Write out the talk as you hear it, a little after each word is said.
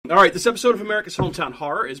All right, this episode of America's Hometown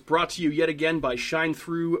Horror is brought to you yet again by Shine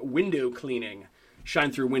Through Window Cleaning.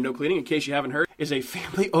 Shine Through Window Cleaning, in case you haven't heard, is a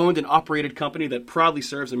family-owned and operated company that proudly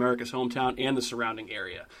serves America's hometown and the surrounding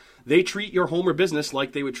area. They treat your home or business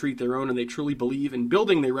like they would treat their own, and they truly believe in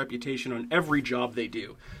building their reputation on every job they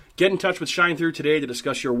do. Get in touch with Shine Through today to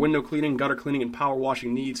discuss your window cleaning, gutter cleaning, and power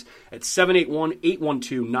washing needs at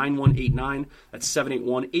 781-812-9189. That's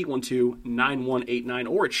 781-812-9189.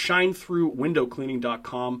 Or at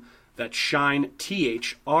shinethroughwindowcleaning.com. That's Shine,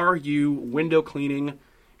 T-H-R-U, window cleaning,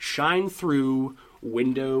 Shine Through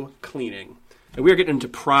Window Cleaning. And we are getting into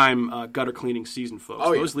prime gutter cleaning season, folks.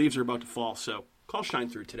 Oh, yeah. Those leaves are about to fall, so call Shine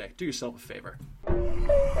Through today. Do yourself a favor.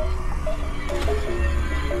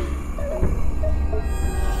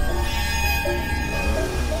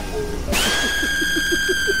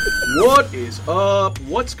 What is up?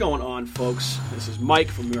 What's going on, folks? This is Mike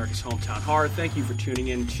from America's Hometown Horror. Thank you for tuning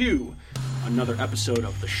in to another episode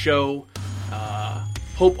of the show.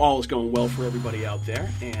 Hope all is going well for everybody out there.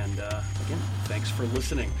 And again, thanks for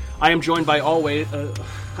listening. I am joined as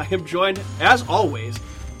always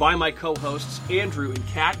by my co-hosts Andrew and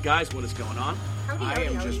Kat. Guys, what is going on? I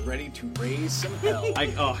am just ready to raise some hell. I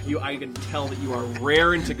can tell that you are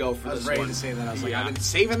raring to go for this one. I was ready to say that. I was like, I've been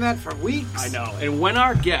saving that for weeks. I know. And when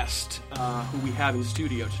our guest, who we have in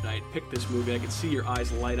studio tonight, picked this movie, I could see your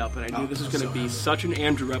eyes light up, and I knew this was going to be such an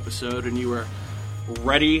Andrew episode, and you were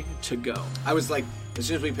ready to go. I was like, as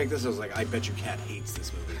soon as we picked this, I was like, I bet you Kat hates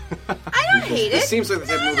this movie. I don't hate it. It seems like the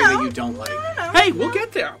type of movie that you don't like. Hey, we'll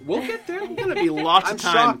get there. We'll get there. There's going to be lots I'm of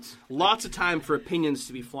time. shocked. Lots of time for opinions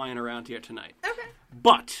to be flying around here tonight. Okay.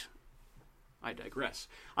 But I digress.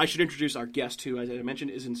 I should introduce our guest, who, as I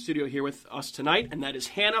mentioned, is in studio here with us tonight, and that is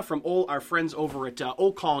Hannah from our friends over at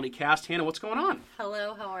Old Colony Cast. Hannah, what's going on?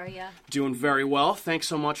 Hello, how are you? Doing very well. Thanks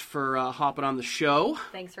so much for hopping on the show.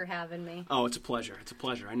 Thanks for having me. Oh, it's a pleasure. It's a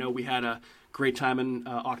pleasure. I know we had a great time in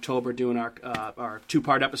October doing our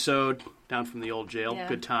two-part episode down from the old jail. Yeah,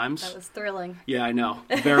 good times. That was thrilling. Yeah, I know.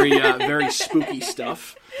 Very, very spooky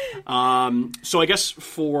stuff. So I guess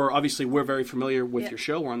obviously we're very familiar with your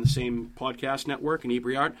show. We're on the same podcast network,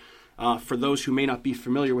 Inebriart. For those who may not be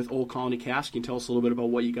familiar with Old Colony Cast, can you tell us a little bit about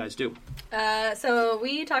what you guys do? So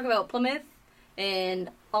we talk about Plymouth and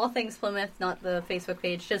all things Plymouth, not the Facebook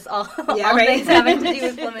page, just all things having to do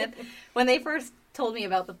with Plymouth. When they first told me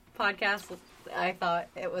about the podcast, I thought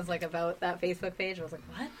it was like about that Facebook page. I was like,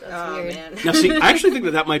 what? That's weird. Man. Now, see, I actually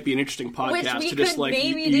think that might be an interesting podcast. Which we to could just like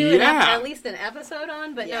maybe do at least an episode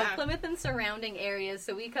on, but no, Plymouth and surrounding areas.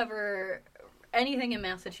 So we cover anything in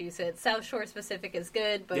Massachusetts. South Shore specific is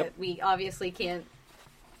good, but we obviously can't.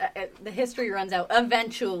 The history runs out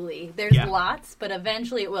eventually. There's lots, but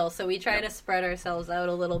eventually it will. So we try to spread ourselves out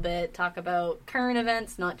a little bit, talk about current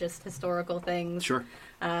events, not just historical things. Sure.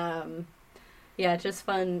 Yeah, just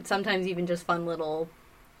fun. Sometimes even just fun little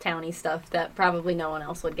towny stuff that probably no one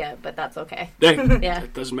else would get, but that's okay. Yeah,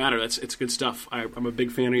 it doesn't matter. It's good stuff. I'm a big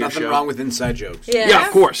fan of your show. Nothing wrong with inside jokes. Yeah,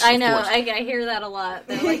 of course. I know. I hear that a lot.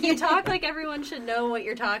 They're like, you talk like everyone should know what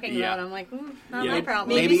you're talking about. I'm like, not my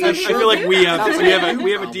problem. Maybe I feel like we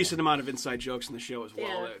have a decent amount of inside jokes in the show as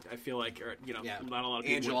well. Yeah. I feel like not a lot of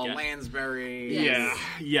people Angela would get. Lansbury.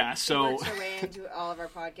 Yeah. So works her way into all of our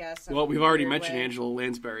podcasts. Well, we've already mentioned Angela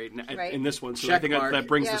Lansbury in this one, so I think that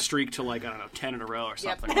brings the streak to 10 in a row or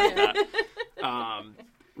something like that.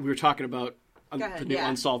 We were talking about the new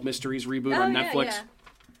Unsolved Mysteries reboot on Netflix,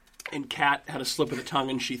 and Kat had a slip of the tongue,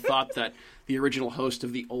 and she thought that the original host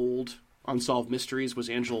of the old Unsolved Mysteries was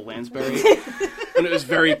Angela Lansbury, and it was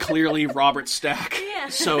very clearly Robert Stack. Yeah.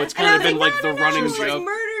 So it's kind of been the running joke.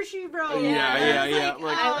 Murder, She Wrote. Yeah.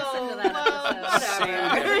 I listened to that episode.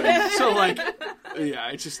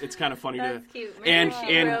 So it's kind of funny. That's cute. And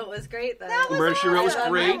She Wrote was great though. Murder She Wrote was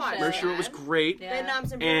great. Murder Murder She Wrote was great. Yeah.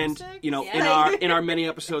 And in our many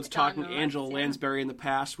episodes talking to Angela Lansbury in the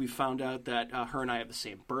past, we found out that her and I have the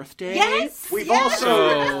same birthday. Yes. We've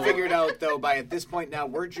also figured out, though, by at this point now,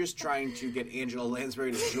 we're just trying to get Angela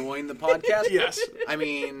Lansbury to join the podcast. Yes. I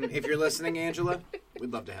mean, if you're listening, Angela,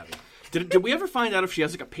 we'd love to have you. Did we ever find out if she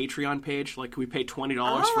has a Patreon page? Like, can we pay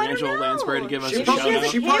 $20 for Angela Lansbury to give us a shout out?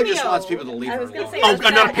 She probably just wants people to leave her alone.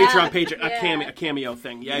 Not a Patreon page, a cameo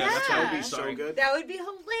thing. Yeah, that's what would be so good. That would be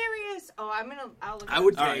hilarious. Oh, I'll look. I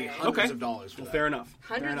would pay hundreds of dollars for that. Fair enough.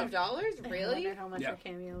 Hundreds of dollars? Really? I wonder how much a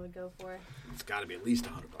cameo would go for. It's got to be at least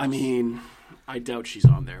 $100. I mean, I doubt she's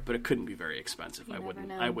on there, but it couldn't be very expensive. I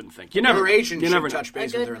wouldn't think. You never. Her agent should never touch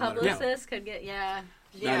base a with her. good publicist could get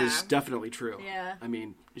That is definitely true. Yeah. I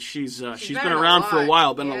mean, she's been been around for a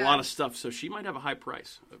while, been in yeah. a lot of stuff, so she might have a high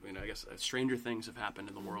price. I mean, I guess stranger things have happened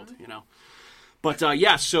in the world, you know. But,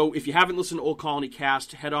 so if you haven't listened to Old Colony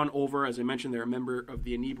Cast, head on over. As I mentioned, they're a member of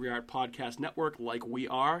the Inebriart Podcast Network, like we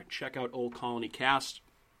are. Check out Old Colony Cast,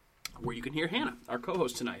 where you can hear Hannah, our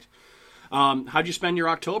co-host tonight. How'd you spend your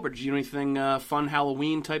October? Did you do anything fun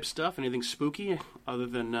Halloween-type stuff? Anything spooky, other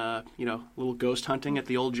than, a little ghost hunting at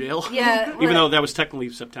the old jail? Yeah. Even though that was technically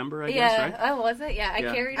September, I guess, right? Oh, was it? Yeah, I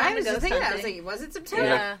carried on the ghost hunting. I was like, was it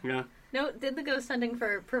September? Yeah. No, did the ghost hunting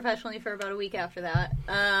professionally for about a week after that.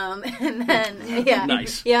 And then,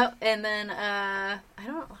 Nice. Yep. And then, I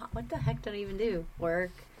don't know, what the heck did I even do?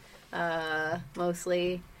 Work.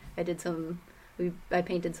 Mostly. I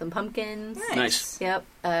painted some pumpkins. Nice. Yep.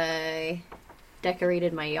 I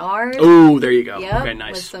decorated my yard. Oh, there you go. Yep. Okay,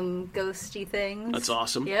 nice. With some ghosty things. That's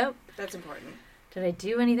awesome. Yep. That's important. Did I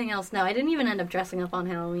do anything else? No, I didn't even end up dressing up on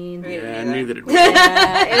Halloween. Yeah, neither did we.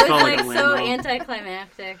 Yeah, it was like so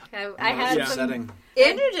anticlimactic. I had some... Upsetting.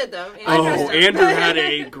 Andrew did though. Andrew had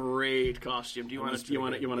a great costume. Do you want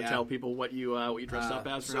to tell people what you dressed up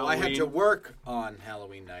as for Halloween? So I had to work on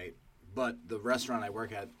Halloween night, but the restaurant I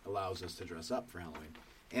work at allows us to dress up for Halloween.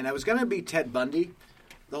 And I was going to be Ted Bundy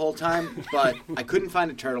the whole time, but I couldn't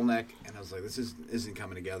find a turtleneck, and I was like, this isn't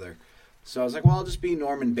coming together. So I was like, well, I'll just be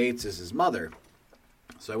Norman Bates as his mother.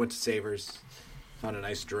 So I went to Savers, found a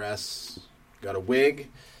nice dress, got a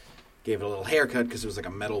wig, gave it a little haircut because it was like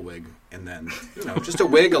a metal wig, and then just a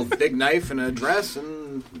wig, a big knife, and a dress,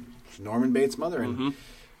 and Norman Bates' mother, and it was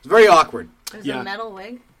very awkward. It was a metal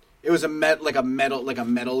wig. It was a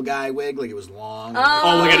metal guy wig, like it was long.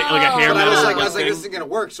 Like a hair metal. I was like, this isn't gonna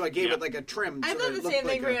work, so I gave it like a trim. I thought the same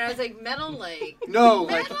thing for you. I was like, metal, no,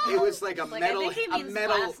 it was like a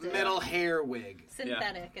metal hair wig.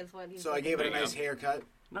 Synthetic is what he's. So I gave it a nice haircut.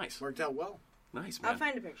 Nice, worked out well. Nice, man. I'll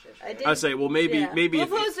find a picture. I say, well, maybe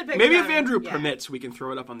if Andrew permits, we can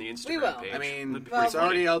throw it up on the Instagram page. I mean, it's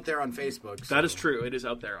already out there on Facebook. So. That is true. It is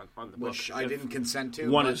out there on the book. Which I didn't consent to.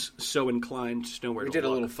 One is so inclined to know where to look. We did a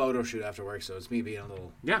little photo shoot after work, so it's me being a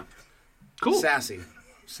little... Yeah. Cool. Sexy.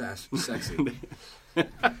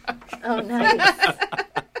 Oh, nice.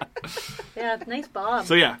 Yeah, nice bob.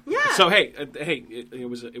 So yeah. So hey, it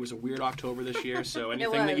was a weird October this year. So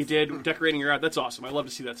anything that you did decorating your yard, that's awesome. I love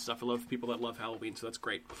to see that stuff. I love people that love Halloween, so that's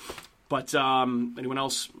great. But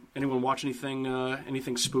anyone watch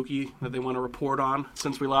anything spooky that they want to report on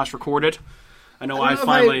since we last recorded? I know I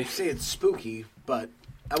finally say it's spooky, but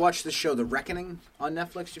I watched the show The Reckoning on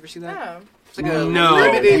Netflix. Did you ever see that? Oh. It's like a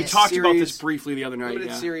we talked about this briefly the other night.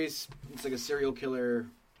 Limited series. It's like a serial killer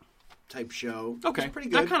type show. Okay, it's pretty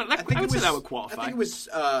good. I would say that would qualify. I think it was.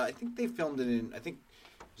 I think they filmed it in. I think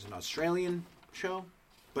it was an Australian show,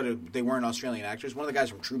 but they weren't Australian actors. One of the guys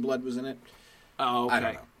from True Blood was in it. Oh, okay. I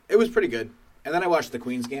don't know. It was pretty good. And then I watched The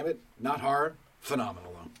Queen's Gambit. Not horror.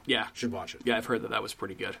 Phenomenal though. Yeah, should watch it. Yeah, I've heard that was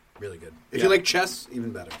pretty good. Really good. If you like chess,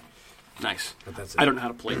 even better. Nice. But that's it. I don't know how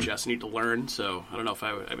to play chess. I need to learn, so I don't know if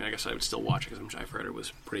I would. I mean, I guess I would still watch it because I've heard it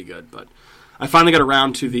was pretty good. But I finally got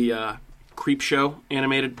around to the Creepshow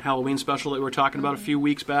animated Halloween special that we were talking about a few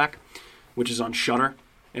weeks back, which is on Shudder,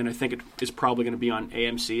 and I think it is probably going to be on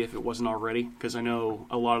AMC if it wasn't already, because I know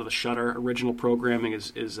a lot of the Shudder original programming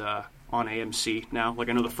is on AMC now. Like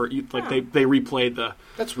I know they replayed the.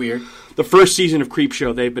 That's weird. The first season of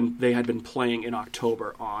Creepshow they had been playing in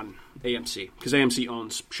October on AMC because AMC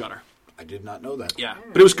owns Shudder. I did not know that. Yeah,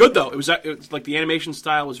 but it was good though. It was like the animation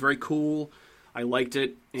style was very cool. I liked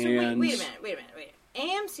it. And so wait a minute.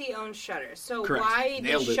 AMC owns Shudder, so Correct. why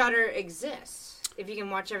does Shudder exist if you can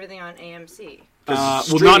watch everything on AMC? Well,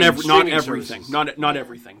 not everything, not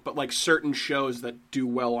everything, but like certain shows that do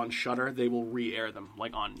well on Shudder, they will re-air them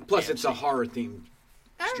like on. Plus, AMC. It's a horror themed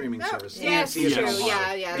streaming service. Yeah, that's true.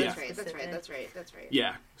 Yeah, that's right.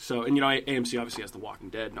 Yeah. So, and AMC obviously has The Walking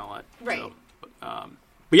Dead and all that. Right. So,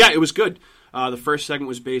 but yeah, it was good. The first segment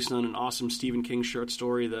was based on an awesome Stephen King short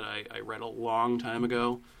story that I read a long time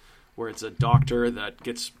ago, where it's a doctor that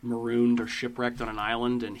gets marooned or shipwrecked on an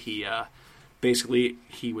island, and he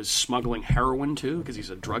was smuggling heroin too because he's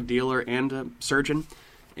a drug dealer and a surgeon,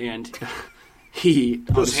 and he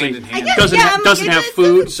goes hand in hand. doesn't have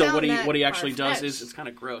food. So what he actually does is it's kind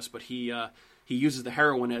of gross, but he uses the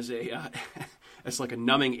heroin as as like a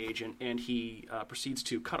numbing agent, and he proceeds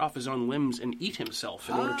to cut off his own limbs and eat himself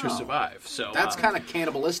in order to survive. So that's kind of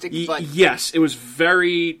cannibalistic. But yes, it was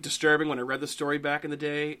very disturbing when I read the story back in the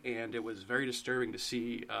day, and it was very disturbing to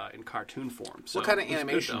see in cartoon form. So what kind of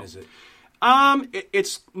animation is it?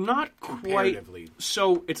 It's not quite.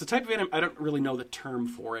 So it's the type of I don't really know the term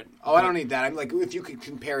for it. Oh, I don't need that. I'm like, if you could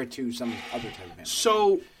compare it to some other type of animation.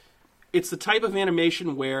 So it's the type of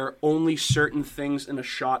animation where only certain things in a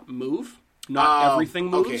shot move. Not everything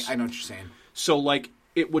moves. Okay, I know what you're saying. So, like,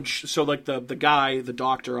 it would so like the guy, the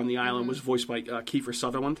doctor on the island, was voiced by Kiefer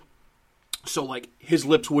Sutherland. So like his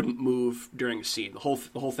lips wouldn't move during a scene. The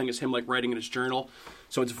whole thing is him like writing in his journal.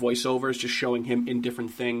 So it's voiceovers just showing him in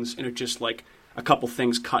different things, and it just like a couple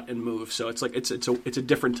things cut and move. So it's like it's a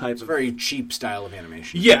different type of very cheap style of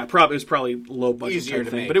animation. Yeah, it was probably low budget type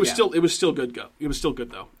thing, but it was still good. It was still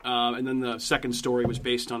good though. And then the second story was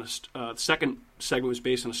based on the second segment was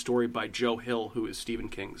based on a story by Joe Hill, who is Stephen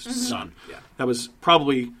King's son. Yeah, that was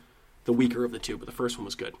probably the weaker of the two, but the first one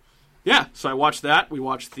was good. Yeah, so I watched that. We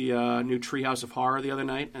watched the new Treehouse of Horror the other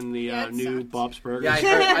night, and the new Bob's Burgers. Yeah,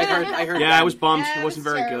 I heard. Yeah, I was bummed. It wasn't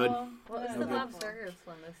very good. What was the Bob's Burgers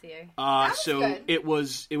one this year? I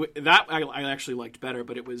actually liked better,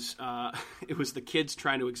 but it was the kids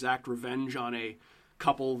trying to exact revenge on a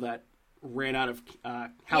couple that ran out of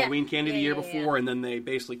Halloween candy the year before, and then they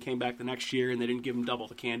basically came back the next year and they didn't give them double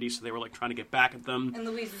the candy, so they were like trying to get back at them. And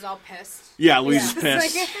Louise was all pissed. Yeah, Louise was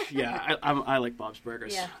pissed. I like Bob's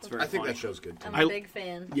Burgers. Yeah, it's very I think that show's good too. I'm a big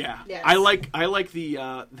fan. Yeah, yes. I like the.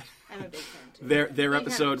 I'm a big fan too. Their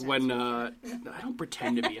episode when I don't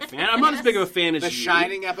pretend to be a fan. I'm not as big of a fan as the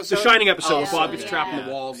Shining episode. The Shining episode where Bob gets trapped in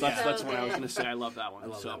the walls. That's what I was going to say. I love that one. I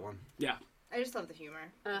love that one. Yeah. I just love the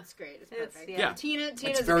humor. It's great. It's perfect. Yeah. Tina's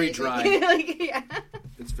it's very amazing. dry.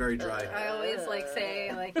 It's very dry. I always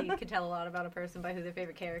say you can tell a lot about a person by who their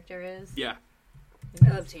favorite character is. Yeah. I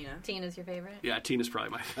love Tina. Tina's your favorite? Yeah, Tina's probably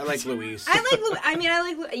my favorite. I like Louise. but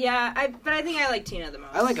I think I like Tina the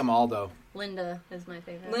most. I like them all though. Linda is my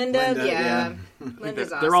favorite. Linda yeah.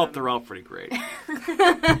 Linda's awesome. They're all pretty great.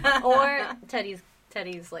 Or Teddy's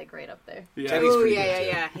like right up there. Yeah. Teddy's pretty good too.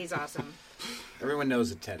 Yeah. He's awesome. Everyone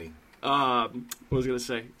knows a Teddy. What was I going to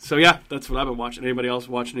say? So yeah, that's what I've been watching. Anybody else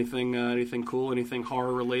watch anything cool, anything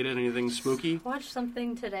horror related, anything spooky? Watched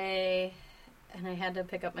something today, and I had to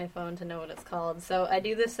pick up my phone to know what it's called. So I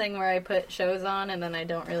do this thing where I put shows on, and then I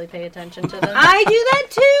don't really pay attention to them. I do that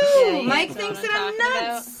too! Yeah, Mike thinks that I'm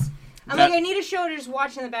nuts. I'm like, I need a show to just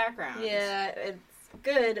watch in the background. Yeah, it's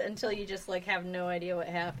good until you just like have no idea what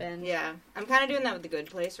happened. Yeah, I'm kind of doing that with The Good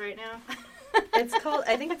Place right now. It's called,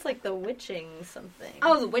 I think it's like The Witching something.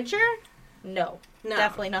 Oh, The Witcher? No,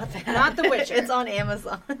 definitely not that. Not The Witcher. It's on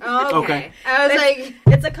Amazon. Oh, okay. I was like...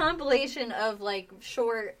 It's a compilation of like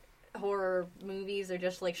short horror movies or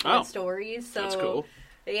just like short stories. So that's cool.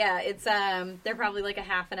 Yeah, it's they're probably like a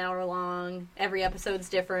half an hour long. Every episode's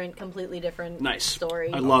different, completely different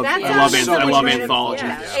story. I love anthology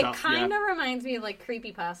stuff. It kind of reminds me of like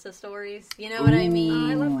creepypasta stories. You know what I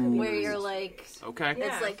mean? I love creepypasta. Where you're like,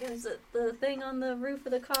 it's like the thing on the roof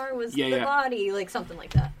of the car was the body, like something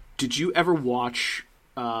like that. Did you ever watch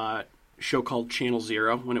a show called Channel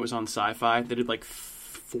Zero when it was on Sci-Fi? They did like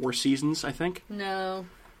 4 seasons, I think. No,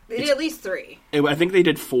 they did at least 3. I think they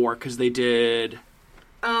did 4 because they did.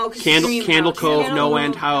 Oh, Candle Cove, No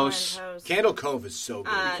End House. Candle Cove is so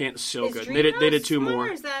good. So good. They did 2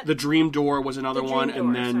 more. The Dream Door was another one,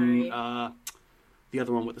 and then the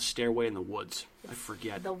other one with the stairway in the woods. I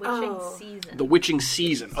forget. The Witching Season. The Witching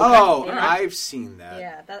Season. Okay. Oh, I've seen that.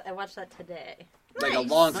 Yeah, I watched that today. Like a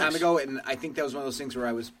long time ago, and I think that was one of those things where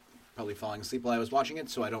I was probably falling asleep while I was watching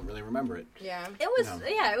it, so I don't really remember it. Yeah, it was.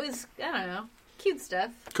 Yeah, it was. I don't know. Cute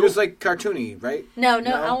stuff. Cool. It was like cartoony, right? No.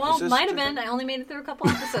 Well, might have been. I only made it through a couple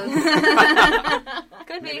episodes.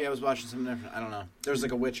 Could be. Maybe I was watching something different. I don't know. There was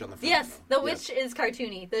like a witch on the front. Yes, the witch is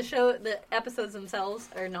cartoony. The episodes themselves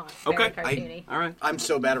are not very cartoony. All right. I'm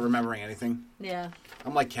so bad at remembering anything. Yeah.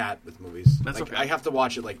 I'm like Kat with movies. That's like, okay. I have to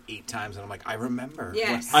watch it like 8 times, and I'm like, I remember.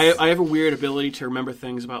 Yes. I have a weird ability to remember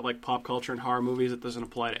things about like pop culture and horror movies that doesn't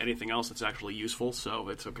apply to anything else that's actually useful, so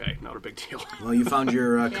it's okay. Not a big deal. Well, you found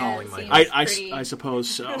your calling, Mike. I suppose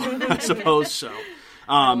so. I suppose so.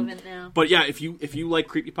 But yeah, if you like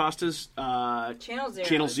creepypastas,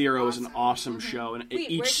 Channel Zero is an awesome show, and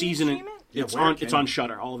each season it's on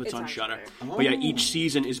Shudder. All of it's on Shudder. Oh. But yeah, each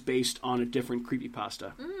season is based on a different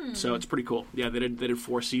creepypasta, so it's pretty cool. Yeah, they did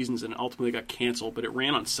 4 seasons, and ultimately got canceled, but it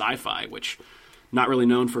ran on Sci-Fi, which not really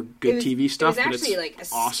known for good TV stuff. It was actually but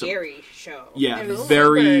it's like a awesome. Scary show. Yeah,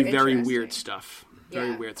 very weird stuff.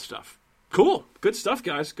 Very weird stuff. Cool. Good stuff,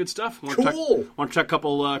 guys. Good stuff. Want to check a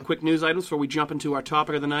couple quick news items before we jump into our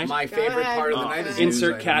topic of the night? My favorite part of the night is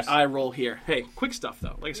insert cat eye roll here. Hey, quick stuff,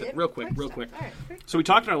 though. Like I said, real quick. All right, So we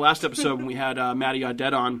talked in our last episode when we had Matty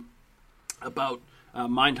Audet on about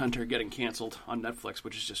Mindhunter getting canceled on Netflix,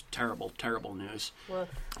 which is just terrible, terrible news. Well,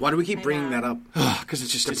 why do we keep bringing that up? Because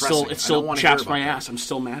it still chaps my ass. I'm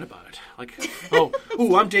still mad about it. Like,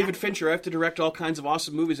 I'm David Fincher. I have to direct all kinds of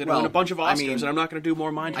awesome movies and win a bunch of Oscars, and I'm not going to do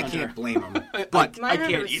more Mindhunter. I can't blame him, but I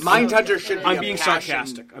can't. Mindhunter should be I'm being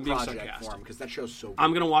sarcastic. I'm being sarcastic for him because that show's so good.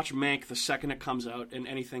 I'm going to watch Mank the second it comes out, and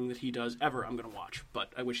anything that he does ever, I'm going to watch.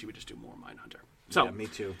 But I wish he would just do more Mindhunter. So, me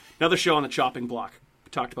too. Another show on the chopping block.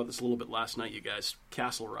 Talked about this a little bit last night, you guys.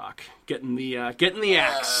 Castle Rock getting the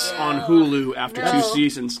axe on Hulu after 2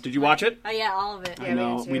 seasons. Did you watch it? Yeah, all of it. I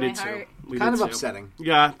know we did too. Kind of upsetting.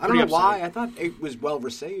 Yeah, I don't know why. I thought it was well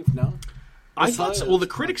received. No, I thought so. Well, the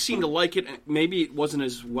critics seemed to like it. Maybe it wasn't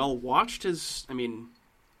as well watched as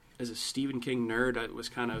as a Stephen King nerd, it was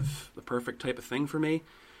kind of the perfect type of thing for me.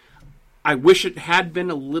 I wish it had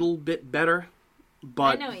been a little bit better,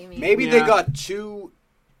 but I know what you mean. Maybe they got too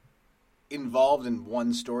involved in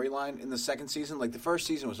one storyline in the second season. Like the first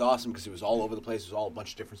season was awesome because it was all over the place. It was all a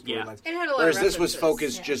bunch of different storylines. It had a lot Whereas of this was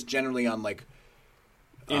focused just generally on like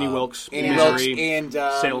Annie Wilkes, and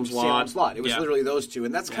Salem's Lot. It was literally those two,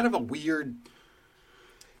 and that's kind of a weird.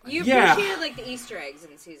 You appreciated like the Easter eggs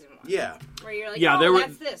in season 1. Yeah, where you're like,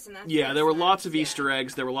 that's this and that's this. There were lots of Easter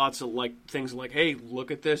eggs. There were lots of like things like, hey,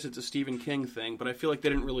 look at this. It's a Stephen King thing. But I feel like they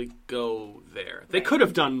didn't really go there. They could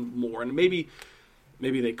have done more, and maybe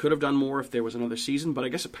they could have done more if there was another season, but I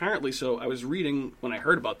guess apparently so. I was reading when I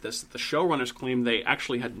heard about this that the showrunners claimed they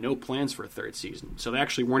actually had no plans for a third season. So they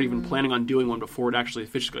actually weren't even planning on doing one before it actually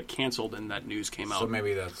officially got canceled and that news came out. So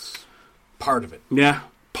maybe that's part of it. Yeah,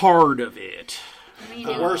 part of it. I mean,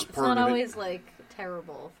 the worst part of it. It's not always like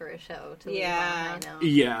terrible for a show to leave on high note.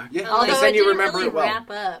 Yeah. Although then you remember really it well.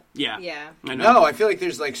 Wrap up. Yeah. I know. No, I feel like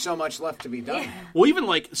there's like so much left to be done. Yeah. Well, even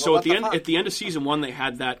like at the end of season 1, they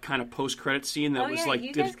had that kind of post credit scene that was like.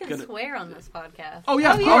 You guys can swear on this podcast. Oh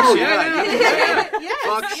yeah, of course. Yeah.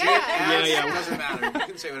 Fuck shit. Yeah. It doesn't matter. You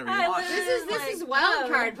can say whatever you want. This is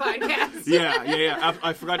Wild Card podcast. Yeah.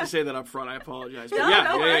 I forgot to say that up front. I apologize. But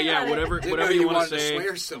yeah. Whatever you want to say.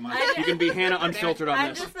 Swear so much. You can be Hannah Unfiltered on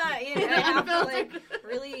this. I just thought I have to like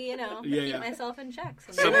really keep myself in check.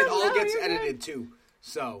 And it all gets edited too.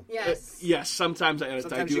 So yes, sometimes I edit.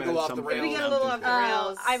 Sometimes I do you go off the rails. We get a little off the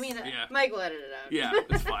rails. I mean, Mike will edit it out. Yeah,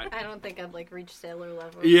 it's fine. I don't think I've like reached sailor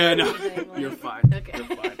level. Yeah, no, you're fine. Okay,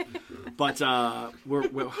 you're fine. But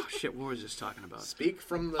we're shit. What was I just talking about? Speak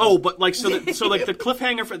from the but like so like the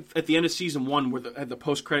cliffhanger at the end of season 1, where at the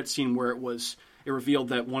post credit scene where it revealed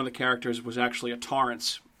that one of the characters was actually a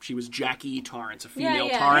Torrance. She was Jackie Torrance, a female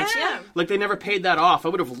Torrance. Yeah. Like, they never paid that off. I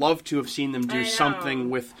would have loved to have seen them do something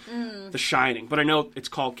with The Shining. But I know it's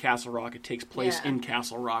called Castle Rock. It takes place in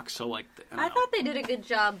Castle Rock. So, like, I thought they did a good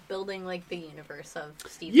job building, like, the universe of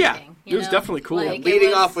Stephen King. It was definitely cool. Like,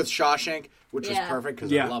 leading off with Shawshank, which was perfect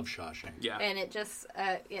because I love Shawshank. Yeah. And it just,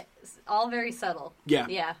 it's all very subtle.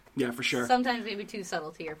 Yeah. Yeah, for sure. Sometimes maybe too subtle,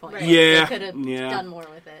 to your point. Right. Yeah. They could have done more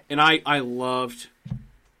with it. And I loved...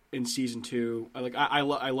 in season 2, I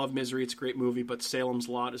love Misery. It's a great movie, but Salem's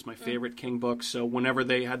Lot is my favorite King book. So whenever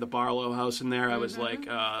they had the Barlow house in there, I was like,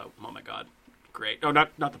 oh my god, great. Oh,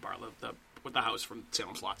 not the Barlow, the house from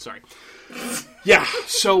Salem's Lot. Sorry. Yeah.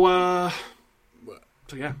 So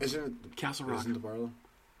yeah, isn't it Castle Rock? Isn't the Barlow?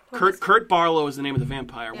 Kurt Barlow is the name of the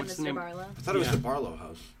vampire. What's Mr. the name? Barlow. I thought it was the Barlow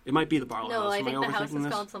house. It might be the Barlow house. No, I think the house is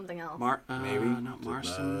called something else. Maybe not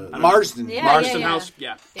Marston. Marsden. Marsden House.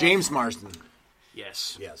 Yeah. James Marsden.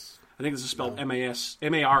 Yes. I think this is spelled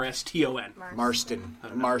Marston.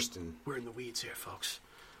 Marston. We're in the weeds here, folks.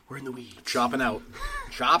 We're in the weeds. Chopping out.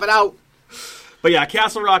 But yeah,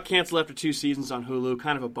 Castle Rock canceled after 2 seasons on Hulu.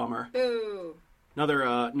 Kind of a bummer. Ooh.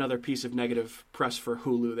 Another piece of negative press for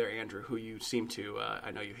Hulu there, Andrew, who you seem to...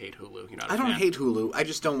 I know you hate Hulu. You're not a fan. I don't hate Hulu. I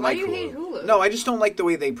just don't like Hulu. Why do you hate Hulu? No, I just don't like the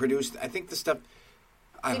way they produce... I think the stuff...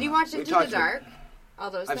 Did you watch Into the Dark?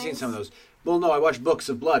 All those things? I've seen some of those. Well, no, I watched Books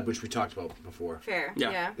of Blood, which we talked about before. Fair.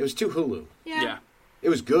 Yeah. It was too Hulu. Yeah. It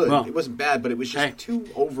was good. Well, it wasn't bad, but it was just too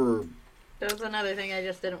over... That was another thing I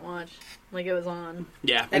just didn't watch. Like, it was on.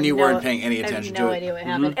 Yeah. And you weren't paying any attention to it. I have no idea what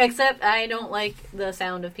happened. Except I don't like the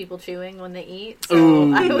sound of people chewing when they eat.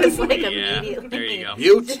 So I was like immediately... There you go.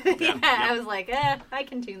 Mute? I was like, I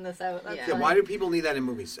can tune this out. That's fine. Why do people need that in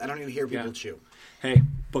movies? I don't even hear people chew. Hey,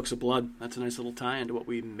 Books of Blood. That's a nice little tie-in to what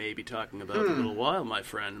we may be talking about in a little while, my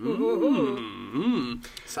friend.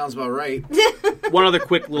 Sounds about right. One other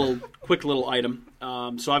quick little item.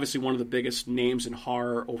 So obviously one of the biggest names in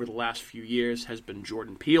horror over the last few years has been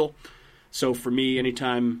Jordan Peele. So for me,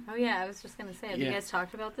 anytime... Oh yeah, I was just going to say, have you guys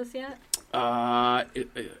talked about this yet?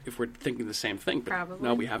 If we're thinking the same thing. But probably.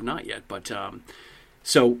 No, we have not yet. But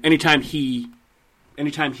so anytime his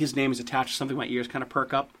name is attached to something, my ears kind of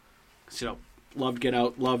perk up. So Loved Get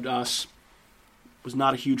Out. Loved Us. Was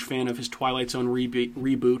not a huge fan of his Twilight Zone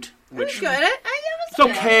reboot. Which it was good. It's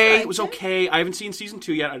okay. It was okay. I haven't seen season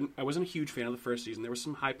 2 yet. I wasn't a huge fan of the first season. There were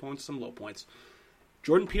some high points, some low points.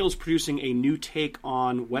 Jordan Peele is producing a new take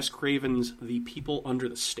on Wes Craven's The People Under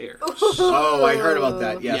the Stairs. Oh, I heard about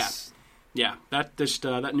that. Yes. Yeah,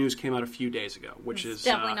 that news came out a few days ago, which is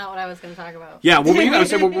definitely not what I was going to talk about. Yeah, what were you going to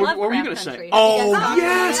say? What were you going to say? Oh,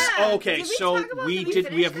 yes. Yeah. Okay, so we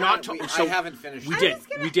did. We have not. I haven't finished.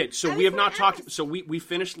 We did. So we have not talked. So we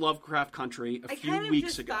finished Lovecraft Country a few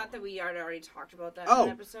weeks ago. I thought that we had already talked about that in an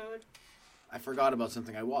episode. I forgot about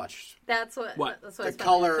something I watched. That's what. That's what the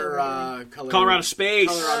Color Out of Space. Color Out of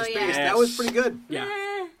Space. Yes. That was pretty good.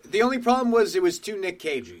 Yeah. The only problem was it was too Nick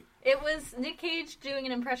Cagey. It was Nick Cage doing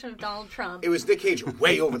an impression of Donald Trump. It was Nick Cage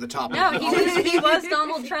way over the top. No, he was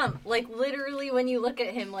Donald Trump. Like, literally, when you look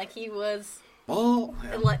at him, like, he was... Oh.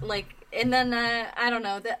 Like, and then, I don't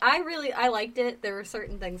know. I liked it. There were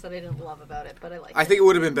certain things that I didn't love about it, but I liked it. I think it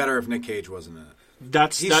would have been better if Nick Cage wasn't in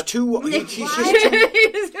it. He's too... Why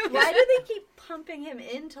do they keep pumping him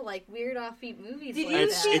into, like, weird offbeat movies like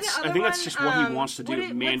that? I think that's just what he wants to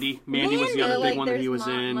do. Mandy was the other big one that he was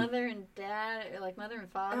in. Mother and Dad, or like Mother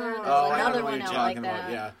and Father. Oh, another one out like that.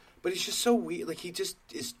 About, yeah. But he's just so weird. Like, he just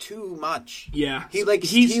is too much. Yeah. He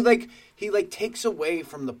takes away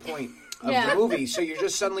from the point of the movie. So you're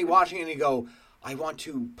just suddenly watching it and you go, I want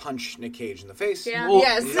to punch Nick Cage in the face. Yeah. Well,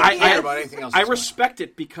 yes. I don't care about anything else. I respect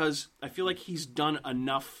it because I feel like he's done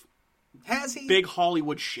enough. Has he? Big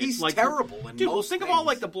Hollywood shit. He's like, terrible in dude, most think things. of all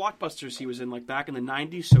like the blockbusters he was in like back in the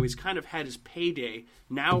 90s, so he's kind of had his payday.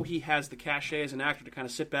 Now he has the cachet as an actor to kind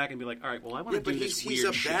of sit back and be like, all right, well, I want to do this weird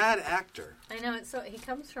shit. He's a bad actor. I know, it's so he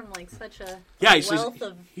comes from like such a wealth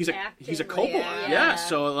of he's a acting. He's a Coppola. Yeah,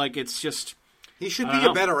 so like it's just... He should be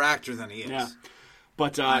a better actor than he is. Yeah.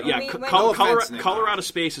 But Color Out of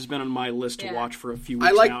Space has been on my list to watch for a few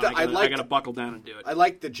weeks now. I got to buckle down and do it. I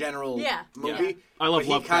like the general movie. Yeah. I love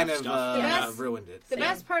Lovecraft kind of ruined it. The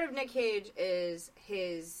best part of Nick Cage is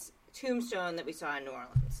his tombstone that we saw in New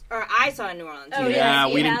Orleans, or I saw in New Orleans. Oh yeah,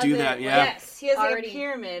 we didn't do that. Yeah, yes, he has like a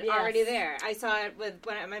pyramid already there. I saw it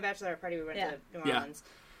at my bachelor party. We went to New Orleans.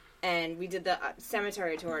 And we did the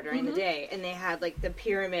cemetery tour during the day, and they had like the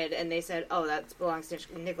pyramid, and they said, "Oh, that belongs to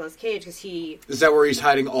Nicolas Cage because he." Is that where he's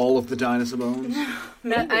hiding all of the dinosaur bones?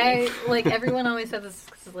 I like everyone always says this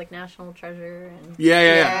because it's like National Treasure and.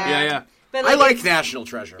 Yeah. But I like National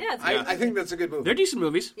Treasure. Yeah, I think that's a good movie. They're decent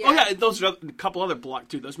movies. Yeah. Oh yeah, those are a couple other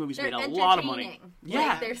those movies they're made a lot of money. Yeah,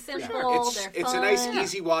 like, they're simple. They're fun. It's a nice,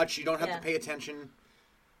 easy watch. You don't have to pay attention.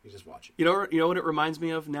 You just watch it. You know what it reminds me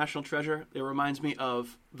of? National Treasure. It reminds me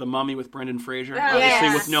of The Mummy with Brendan Fraser. Oh, Obviously,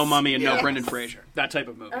 with no mummy and no Brendan Fraser. That type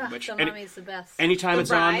of movie. The Mummy's the best. Anytime it's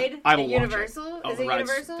on, I will watch Universal? it. Is it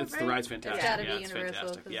Universal? The ride's fantastic. It's gotta be it's Universal.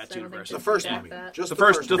 fantastic. Yeah, it's Universal. The first Mummy. Just the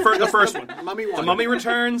first one. Mummy one. The Mummy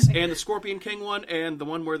Returns and the Scorpion King one and the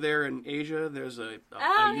one where they're in Asia. There's a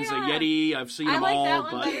Yeti. I've seen them all. I like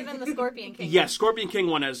that one better than the Scorpion King. Yeah, Scorpion King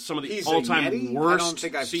one has some of the all-time worst I don't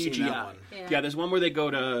think I've CGI. Seen that one. Yeah, there's one where they go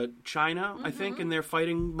to China, I think, and they're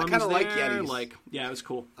fighting mummies there. I kind of like Yetis. Like, yeah, it was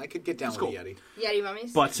cool. I could get down with Yeti. Yeti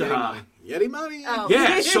mummies? But, Yeti mummy. Oh.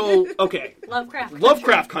 Yeah, so, okay.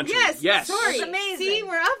 Lovecraft Country. Yes. Sorry. It's amazing. See,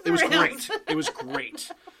 we're up there. It was great.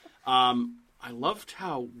 I loved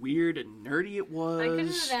how weird and nerdy it was. I couldn't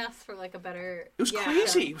have asked for, like, a better... It was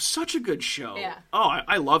crazy. It was such a good show. Yeah. Oh,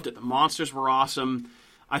 I loved it. The monsters were awesome.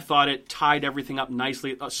 I thought it tied everything up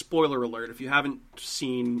nicely. Spoiler alert, if you haven't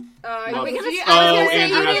seen... Andrew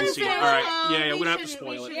hasn't seen it. All right. Yeah, we don't have to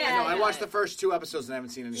spoil it. Yeah. No, I watched the first 2 episodes and I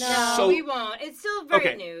haven't seen any. No, we won't. It's still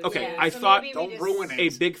very new. Okay, yeah. I thought... Don't ruin it.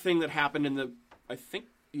 A big thing that happened in I think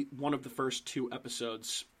one of the first 2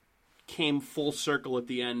 episodes came full circle at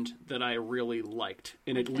the end that I really liked.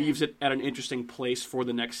 And it leaves it at an interesting place for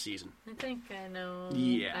the next season. I think I know.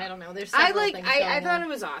 Yeah. I don't know. There's I thought it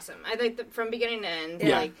was awesome. I liked from beginning to end.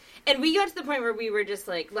 Yeah. Like, and we got to the point where we were just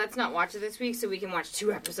like, let's not watch it this week so we can watch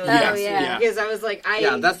 2 episodes. Because I was like,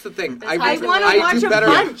 Yeah, that's the thing. I want to watch a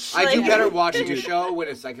bunch. I do better watching a show when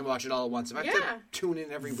I can watch it all at once. If I have to tune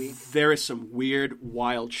in every week. There is some weird,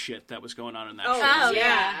 wild shit that was going on in that show. Oh,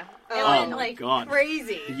 yeah. Oh, my God.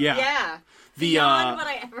 Crazy. Yeah. Beyond what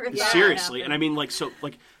I ever thought. Seriously. And I mean, like, so,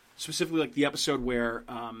 like, specifically, like, the episode where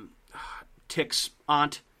Tick's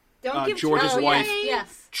aunt, George's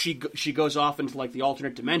wife, she goes off into, like, the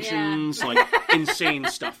alternate dimensions, like, insane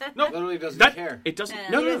stuff. No, literally doesn't care. It doesn't,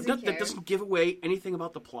 that doesn't give away anything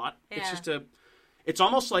about the plot. Yeah. It's just it's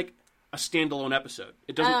almost like a standalone episode.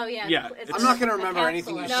 It doesn't. Oh yeah. I'm not going to remember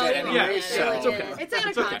anything you said anyway. So it's okay. It's out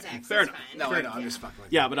of context. Okay. Fair enough. No, I know. I'm just fucking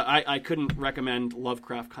with you. Yeah, but I couldn't recommend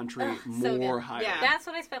Lovecraft Country more highly. Yeah. That's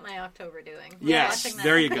what I spent my October doing. Yes,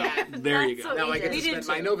 there you go. There you go. Now I get to spend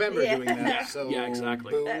my November doing that. So yeah,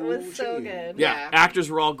 exactly. That was so good. Yeah, actors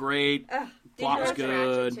were all great. Plot was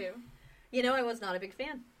good. You know, I was not a big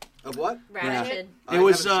fan. Of what? Ratched. It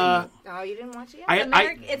was. Oh, you didn't watch it yet?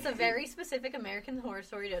 It's a very specific American Horror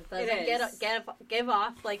Story. It doesn't give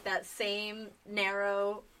off like that same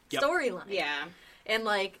narrow storyline. Yeah. And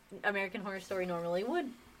like American Horror Story normally would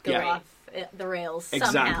go off the rails somehow.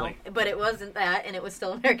 Exactly. But it wasn't that, and it was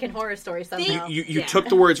still American Horror Story somehow. You took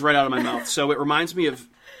the words right out of my mouth. So it reminds me of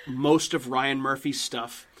most of Ryan Murphy's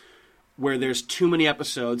stuff, where there's too many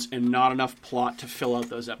episodes and not enough plot to fill out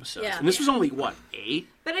those episodes. Yeah. And this was only, 8?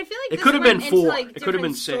 But I feel like it could have been 4. Like, it could have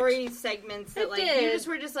been 6. Story segments that you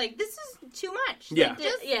were just like, this is too much. Yeah.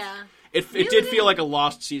 It did feel like a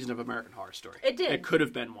lost season of American Horror Story. It did. It could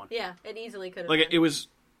have been one. Yeah, it easily could have been. It was...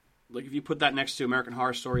 Like, if you put that next to American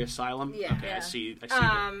Horror Story Asylum, I see it's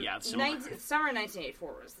similar. Summer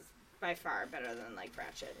 1984 was by far better than, like,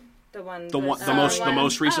 Ratched. The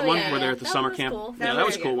most recent one where they're at the summer camp. Cool. Yeah, that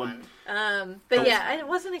was a cool one. But I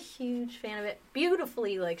wasn't a huge fan of it.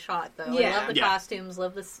 Beautifully shot though. Yeah. I love the costumes.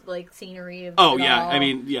 Love the scenery of I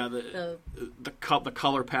mean the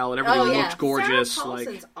color palette. Everything looked gorgeous. Sarah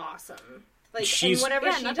Paulson's awesome. Like she's whatever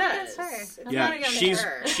she does.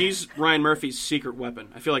 She's Ryan Murphy's secret weapon.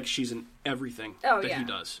 I feel like she's in everything that he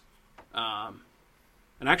does.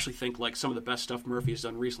 And I actually think like some of the best stuff Murphy has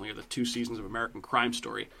done recently are the 2 seasons of American Crime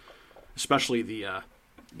Story. Especially the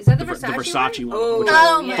is that the Versace one? Oh, which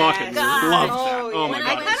I fucking love that. Oh my god,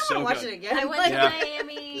 I kind of want to watch it again. I went to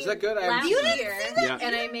Miami Is that good? last year,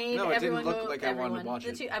 and I made everyone go. Like I wanted to watch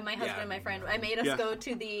it. My husband and my friend. I made us go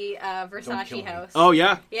to the Versace house. Oh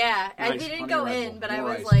yeah. Yeah, nice. We didn't go in, but I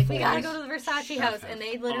was like, we gotta go to the Versace house, and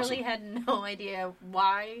they literally had no idea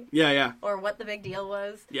why. Yeah. Or what the big deal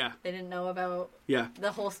was. Yeah. They didn't know about. Yeah.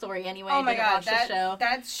 The whole story anyway. Oh my god,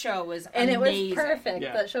 that show was amazing. And it was perfect.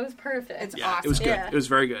 That show was perfect. It's awesome. It was good. Yeah. It was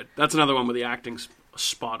very good. That's another one where the acting's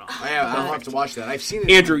spot on. I'll have to watch that. I've seen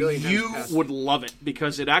it. Andrew, you would love it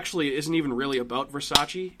because it actually isn't even really about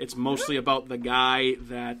Versace. It's mostly about the guy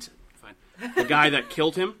that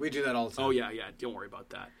killed him. We do that all the time. Oh yeah. Don't worry about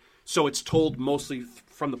that. So it's told mostly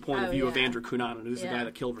from the point of view of Andrew Cunanan, who's the guy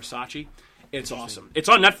that killed Versace. It's awesome. It's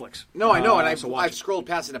on Netflix. No, I know, and I've scrolled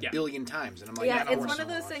past it a billion times, and I'm like, it's one of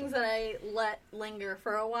those things that I let linger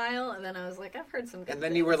for a while, and then I was like, I've heard some good And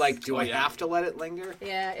then you were like, do I have to let it linger?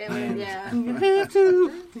 Yeah, it was, You have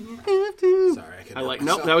to. Sorry, I couldn't. I like,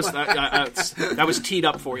 nope, that was teed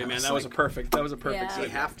up for you, man. That was a perfect Do you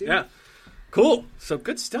have to? Yeah. Cool. So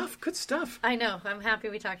good stuff. I know. I'm happy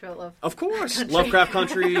we talked about love. Of course. Lovecraft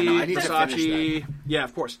Country, Versace. Yeah,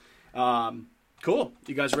 of course. Cool.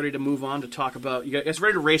 You guys ready to move on to talk about... You guys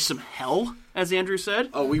ready to raise some hell, as Andrew said?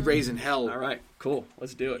 Oh, we raising hell. All right. Cool.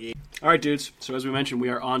 Let's do it. Yeah. All right, dudes. So as we mentioned, we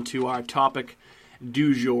are on to our topic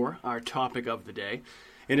du jour, our topic of the day.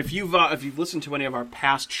 And if you've listened to any of our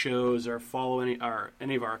past shows or follow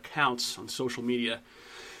any of our accounts on social media,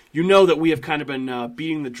 you know that we have kind of been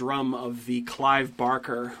beating the drum of the Clive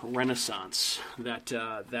Barker renaissance that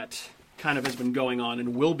kind of has been going on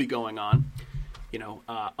and will be going on.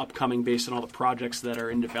 Upcoming based on all the projects that are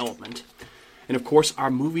in development. And, of course,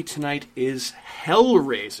 our movie tonight is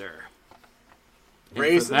Hellraiser.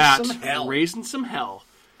 Raising some hell.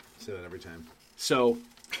 I say that every time. So,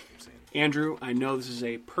 Andrew, I know this is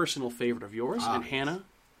a personal favorite of yours, and Hannah,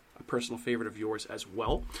 a personal favorite of yours as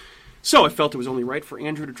well. So I felt it was only right for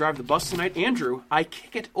Andrew to drive the bus tonight. Andrew, I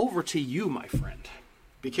kick it over to you, my friend.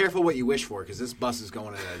 Be careful what you wish for, because this bus is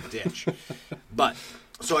going in a ditch.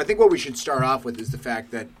 So I think what we should start off with is the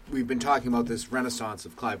fact that we've been talking about this renaissance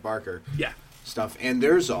of Clive Barker stuff, and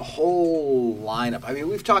there's a whole lineup. I mean,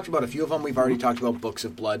 we've talked about a few of them. We've already talked about Books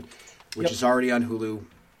of Blood, which is already on Hulu.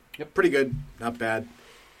 Yep. Pretty good, not bad,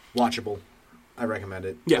 watchable. I recommend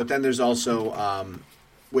it. Yeah. But then there's also,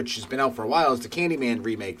 which has been out for a while, is the Candyman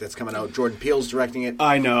remake that's coming out. Jordan Peele's directing it.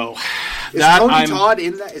 I know. Is Tony Todd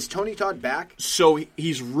in that? Is Tony Todd back? So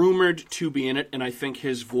he's rumored to be in it, and I think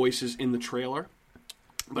his voice is in the trailer.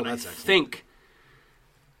 But I think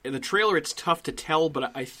in the trailer it's tough to tell,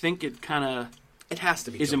 but I think it kind of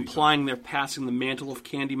is implying they're passing the mantle of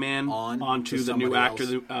Candyman onto the new actor,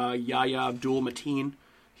 Yahya Abdul-Mateen.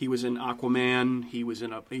 He was in Aquaman. He's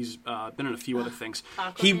been in a few other things.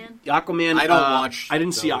 Aquaman. I don't watch. I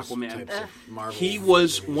didn't see Aquaman. He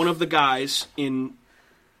was one of the guys in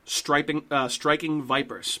Striking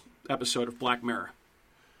Vipers episode of Black Mirror.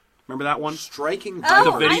 Remember that one? Striking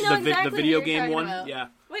Vipers. The video game one. About. Yeah.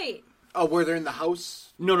 Wait. Oh, where they're in the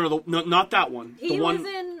house? No, not that one. He was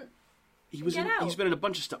in Get Out. He's been in a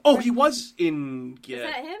bunch of stuff. Oh, he was in Get Out.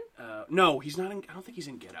 Is that him? No, he's not in... I don't think he's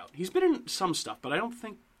in Get Out. He's been in some stuff, but I don't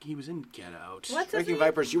think he was in Get Out. What's Striking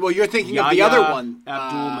Vipers. Well, you're thinking of the other one.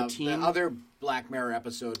 Abdul Mateen. The other Black Mirror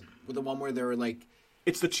episode, the one where they were like...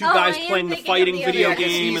 It's the two guys playing the fighting video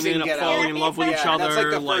game and they end up falling in love with each other. That's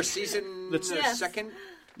like the first season, second?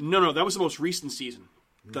 No, that was the most recent season.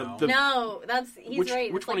 No, he's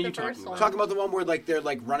right. Which one are you talking about? Talking about the one where like they're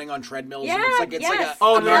like running on treadmills. Yeah, and it's like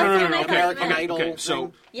no. American Idol. Okay,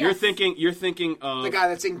 so you're thinking of the guy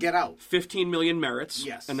that's in Get Out. 15 Million Merits.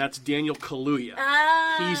 Yes, and that's Daniel Kaluuya.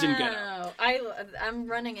 He's in Get Out. I'm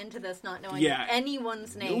running into this not knowing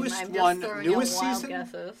anyone's name. I'm just throwing newest out wild season?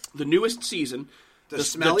 guesses. The newest season. The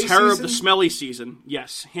smelly terror season? of the smelly season.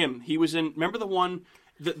 Yes, him. He was in. Remember the one.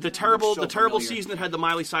 The terrible season that had the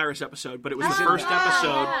Miley Cyrus episode, but it was the first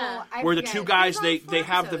episode where the two guys they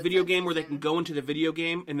have the video game where they can go into the video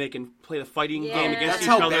game and they can play the fighting game against each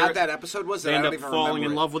other. That's how bad that episode was. They end up falling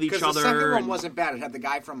in love with each other. Because the second one wasn't bad. It had the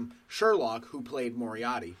guy from Sherlock who played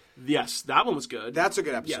Moriarty. Yes, that one was good. That's a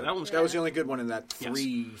good episode. Yeah, that one was good. That was the only good one in that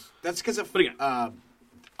three. Yes. That's because of. But again.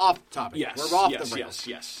 Off topic. Yes, we're off the rails.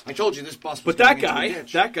 Yes. I told you this bus was But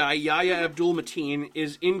that guy, Yahya Abdul Mateen,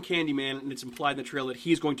 is in Candyman, and it's implied in the trailer that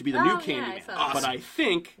he's going to be the new Candyman. But I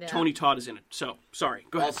think Tony Todd is in it. So, sorry.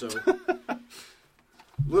 Go ahead. Also,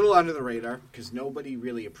 little under the radar, because nobody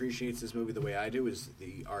really appreciates this movie the way I do, is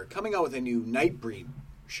they are coming out with a new Nightbreed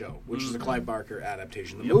show, which is a Clive Barker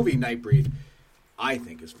adaptation. The movie Nightbreed, I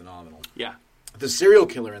think, is phenomenal. Yeah. The serial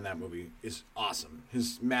killer in that movie is awesome.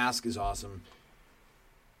 His mask is awesome.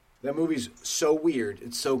 That movie's so weird.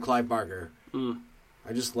 It's so Clive Barker.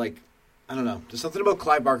 I just I don't know. There's something about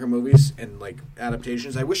Clive Barker movies and like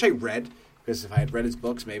adaptations. I wish I read, because if I had read his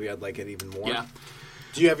books, maybe I'd like it even more. Yeah.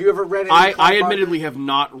 Have you ever read any I admittedly have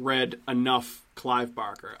not read enough Clive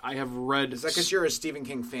Barker. I have read. Is that because you're a Stephen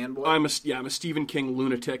King fanboy? I'm a Stephen King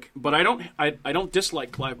lunatic, but I don't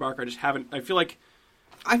dislike Clive Barker. I just haven't. I feel like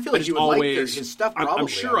you would like his stuff, probably. I'm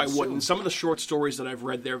sure I would. And some of the short stories that I've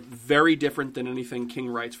read, they're very different than anything King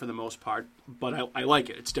writes for the most part. But I like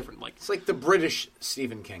it. It's different. It's like the British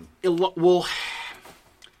Stephen King. Well,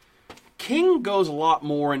 King goes a lot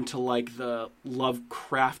more into like the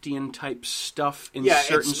Lovecraftian type stuff in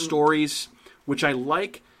certain stories, which I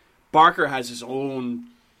like. Barker has his own.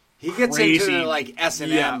 He gets into like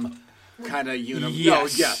S&M. Kind of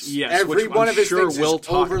universe. Yes. Every one of his things is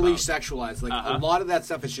overly sexualized. Like a lot of that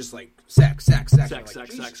stuff is just like sex.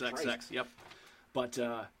 Yep. But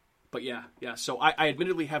yeah. So I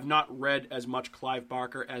admittedly have not read as much Clive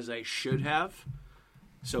Barker as I should have.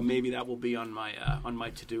 So maybe that will be on my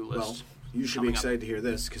to-do list. Well, you should be excited to hear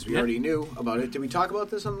this because we already knew about it. Did we talk about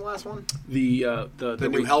this on the last one? The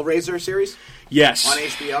new Hellraiser series. Yes. On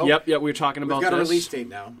HBO. Yep. We were talking about. We've got a release date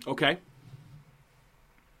now. Okay.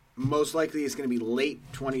 Most likely it's going to be late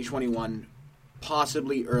 2021,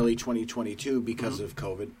 possibly early 2022 because of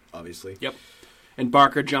COVID, obviously. Yep. And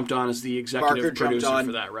Barker jumped on as the executive producer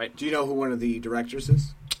for that, right? Do you know who one of the directors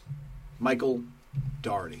is? Michael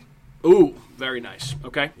Dougherty. Ooh, very nice.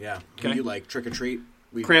 Okay. Yeah. Okay. Who you like? Trick or Treat?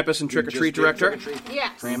 Krampus and Trick or Treat director?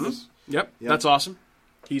 Yes. Krampus. Yep. That's awesome.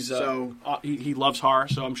 He's he loves horror,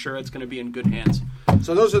 so I'm sure it's going to be in good hands.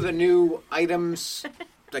 So those are the new items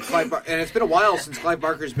that Clive and it's been a while since Clive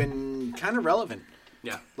Barker's been kind of relevant.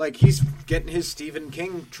 Yeah. Like, he's getting his Stephen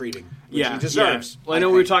King treating, which he deserves. Yeah. Well, I know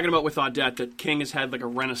we were talking about with Audette that King has had, like, a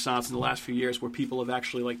renaissance in the last few years where people have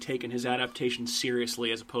actually, like, taken his adaptations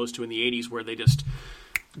seriously as opposed to in the 80s where they just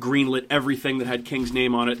greenlit everything that had King's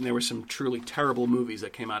name on it, and there were some truly terrible movies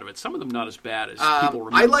that came out of it. Some of them not as bad as people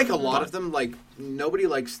remember. I like a lot of them. Like, nobody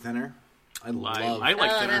likes Thinner. I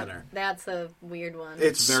like Thinner. That's a weird one.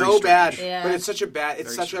 It's very so strange. bad, yeah. but it's such a bad.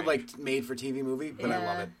 It's Very such a like made for TV movie, but I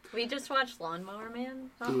love it. We just watched Lawnmower Man.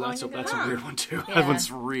 That's a weird one too. Yeah. That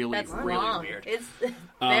one's really long. Weird. It's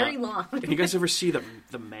very long. Can you guys ever see the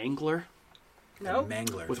Mangler? No.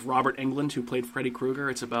 Mangler with Robert Englund, who played Freddy Krueger.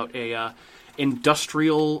 It's about a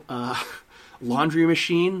industrial laundry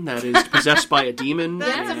machine that is possessed by a demon.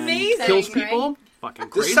 That's amazing. Kills people. Right? Fucking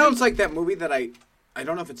crazy. This sounds like that movie that I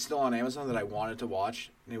don't know if it's still on Amazon that I wanted to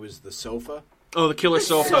watch. And it was The Sofa. Oh, The Killer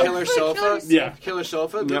Sofa. Killer Sofa. Yeah. Killer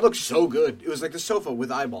Sofa. Yep. It looked so good. It was like the sofa with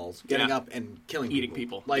eyeballs, getting up and eating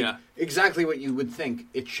people. Like, exactly what you would think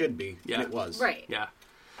it should be, and it was. Right. Yeah.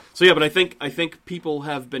 So, yeah, but I think people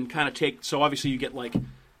have been kind of so obviously you get, like,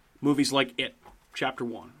 movies like It, Chapter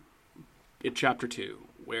 1, It, Chapter 2,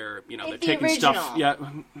 where, they're taking stuff... Yeah.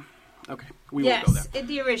 Okay, we won't go there. Yes,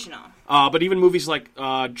 the original. But even movies like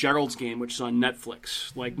Gerald's Game, which is on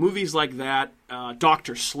Netflix, like movies like that,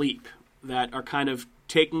 Dr. Sleep, that are kind of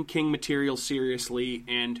taking King material seriously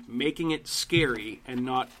and making it scary and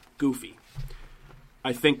not goofy.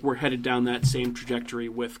 I think we're headed down that same trajectory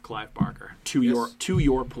with Clive Barker, to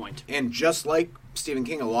your point. And just like Stephen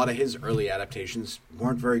King, a lot of his early adaptations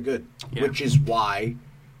weren't very good, which is why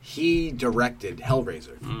he directed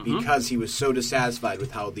Hellraiser, because he was so dissatisfied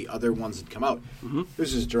with how the other ones had come out. This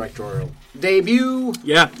is his directorial debut.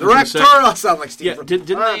 Yeah. Directorial. I sound like Steve.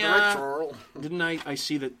 Didn't I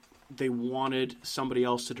see that they wanted somebody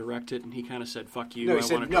else to direct it, and he kind of said, fuck you, no, I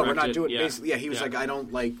said, no, we're not doing it. Basically, he was like, I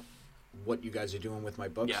don't like what you guys are doing with my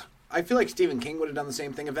books. Yeah. I feel like Stephen King would have done the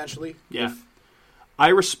same thing eventually. Yeah. I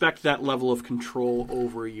respect that level of control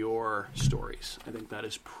over your stories. I think that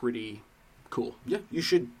is pretty cool. Yeah, you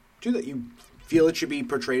should do that. You feel it should be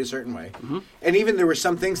portrayed a certain way. And even there were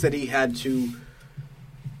some things that he had to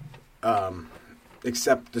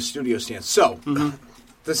accept the studio stance. So,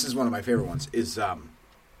 this is one of my favorite ones. Is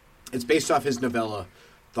it's based off his novella,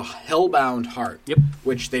 The Hellbound Heart,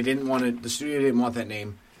 which they didn't want to. The studio didn't want that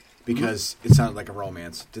name because it sounded like a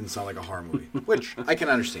romance. It didn't sound like a horror movie, which I can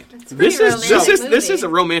understand. This is a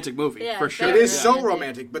romantic movie for sure. It is so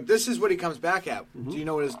romantic, but this is what he comes back at. Do you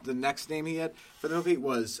know what the next name he had for the movie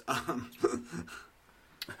was?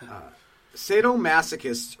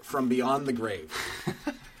 Sadomasochist from Beyond the Grave.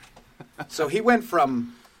 So he went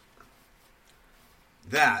from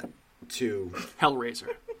that to Hellraiser,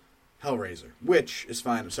 which is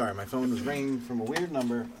fine. I'm sorry, my phone was ringing from a weird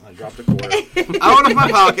number, and I dropped a quarter out of my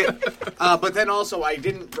pocket. But then also, I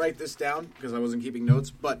didn't write this down because I wasn't keeping notes.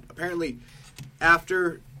 But apparently,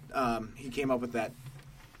 after he came up with that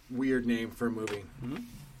weird name for a movie,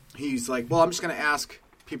 he's like, well, I'm just going to ask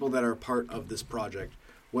people that are part of this project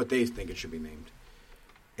what they think it should be named.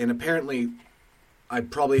 And apparently, I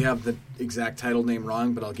probably have the exact title name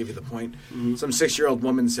wrong, but I'll give you the point. Some 6-year-old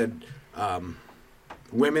woman said... the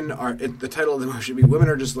title of the movie should be "Women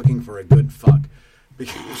Are Just Looking for a Good Fuck,"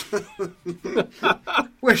 because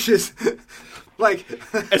which is like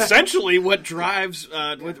essentially what drives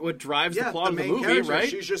the plot of the movie, right?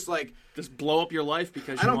 She's just like, just blow up your life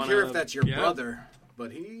because I don't care if that's your brother,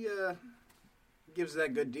 but he gives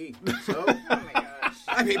that good D. So, oh my gosh,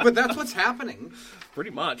 I mean, but that's what's happening,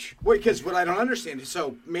 pretty much. Because what I don't understand is,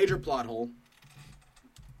 so major plot hole.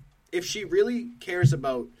 If she really cares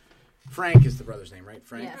about Frank is the brother's name, right?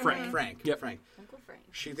 Frank. Yeah. Frank. Yep. Frank. Uncle Frank.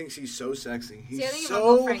 She thinks he's so sexy. He's I think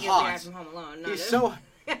so Frank hot. Is the guy from Home Alone, He's so.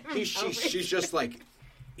 She's just like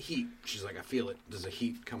heat. She's like, I feel it. There's a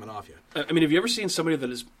heat coming off you. I mean, have you ever seen somebody that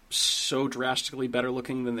is so drastically better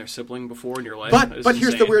looking than their sibling before in your life? But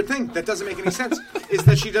here's the weird thing that doesn't make any sense: is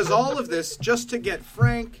that she does all of this just to get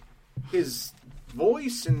Frank his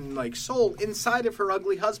voice and like soul inside of her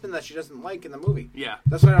ugly husband that she doesn't like in the movie. Yeah,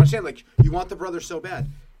 that's what I don't understand. Like, you want the brother so bad,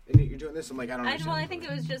 and you're doing this. I'm like, I don't understand. Well, I think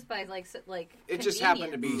it was just by like it just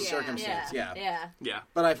happened to be circumstance. Yeah.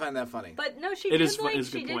 But I find that funny. But no, she did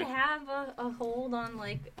have a hold on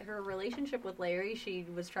like her relationship with Larry. She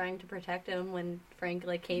was trying to protect him when Frank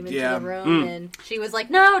like came into the room, and she was like,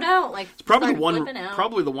 "No, don't!" Like, it's probably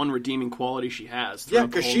the one redeeming quality she has. Yeah,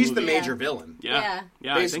 because she's the major villain. Yeah,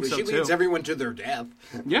 I think so she too. leads everyone to their death.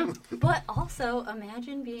 Yeah. But also,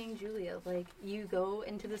 imagine being Julia. Like, you go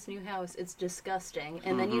into this new house, it's disgusting,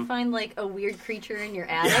 and then you find like a weird creature in your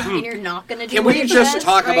attic, and you're not going to do. Can we just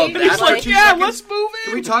talk about that? It's like, yeah, let's move in.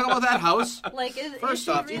 Can we talk about that house? Like, first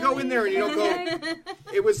off, you go in there and you don't go.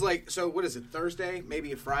 It was like, so what is it? Thursday,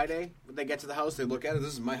 maybe a Friday. When they get to the house, they look at it.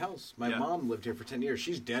 This is my house. My mom lived here for 10 years.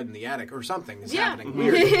 She's dead in the attic, or something is happening.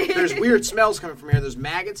 Weird. There's weird smells coming from here. There's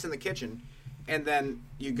maggots in the kitchen, and then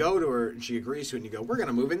you go to her and she agrees to it, and you go, "We're going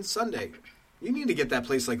to move in Sunday." You need to get that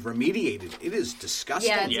place like remediated. It is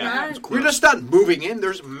disgusting. Yeah, it's You're just not moving in.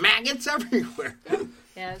 There's maggots everywhere.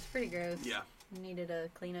 Yeah, it's pretty gross. Yeah. Needed a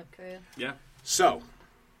cleanup crew. Yeah. So,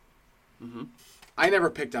 I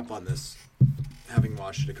never picked up on this, having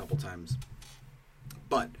watched it a couple times.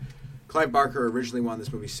 But Clive Barker originally wanted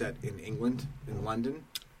this movie set in England, in London.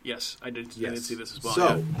 Yes, I did see this as well.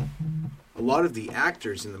 So, a lot of the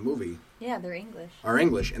actors in the movie they're English. Are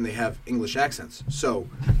English, and they have English accents. So,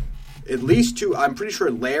 at least two, I'm pretty sure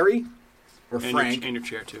Larry or Frank. And your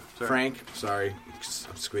chair, too. Sorry. Frank, sorry.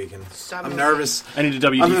 I'm squeaking. I'm nervous. I need a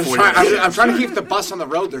WD-40. I'm trying to keep the bus on the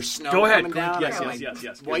road. There's snow coming down.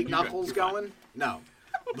 Yes. White knuckles going. No.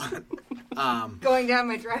 But, going down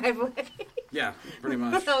my driveway. Yeah, pretty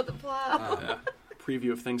much. Without the plow.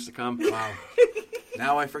 Preview of things to come. Wow.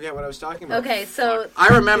 Now I forget what I was talking about. Okay, so I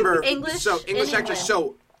remember English actors.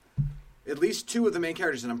 So at least two of the main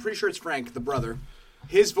characters, and I'm pretty sure it's Frank, the brother.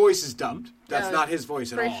 His voice is dubbed. That's not his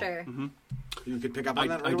voice at all. For sure. Mm-hmm. You could pick up on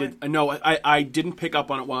that right I away? did. No, I didn't pick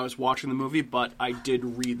up on it while I was watching the movie, but I did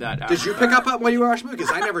read that out. Did you pick up on when you were watching the movie?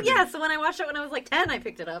 Because I never did. Yeah, so when I watched it when I was like 10, I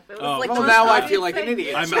picked it up. It was well, now I feel like an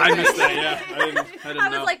idiot. I missed that, yeah. I didn't know. I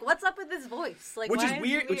was like, what's up with his voice? Like, Which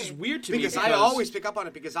is weird to me. Because I always pick up on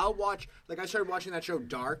it, because I'll watch, like I started watching that show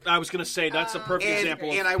Dark. I was going to say, that's a perfect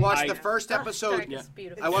example. And I watched the first episode.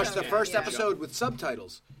 Beautiful. I watched the first episode with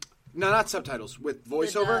subtitles. No, not subtitles. With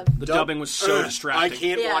voiceover. The dubbing was so distracting. I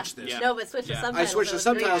can't watch this. Yeah. No, but switch to subtitles. I switched to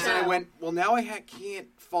subtitles, and I went, well, now I can't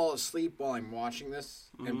fall asleep while I'm watching this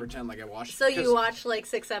and pretend like I watched it. So you watch like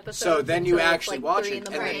 6 episodes. So then you actually watch it,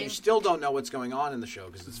 and then you still don't know what's going on in the show.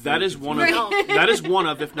 Because that is one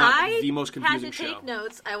of, if not the most confusing show. I had to take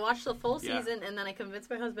notes. I watched the full season, and then I convinced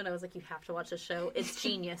my husband. I was like, you have to watch the show. It's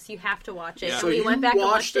genius. You have to watch it. So we you went back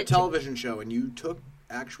watched and a television show, and you took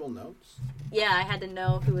actual notes? Yeah, I had to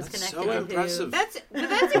know who was connected so with impressive. who.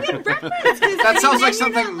 That's a good reference. That sounds like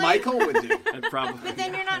something Michael would do. Probably. But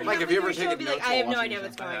then you're not. Like, have you ever taken be notes? Like, I have no idea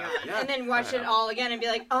what's going on, and then watch it all again and be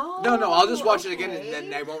like, oh. No, I'll just watch it again, and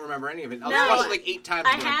then I won't remember any of it. I'll just watch it like 8 times.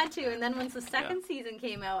 I had to, and then once the second season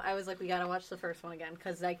came out, I was like, we gotta watch the first one again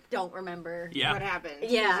because I don't remember what happened.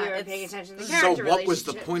 Yeah, you were paying attention to the character. So what was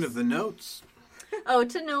the point of the notes? Oh,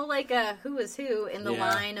 to know like who is who in the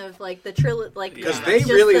line of like the trilogy, like because they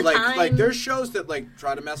really like there's shows that like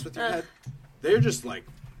try to mess with your head. They're just like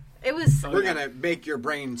it was. We're gonna make your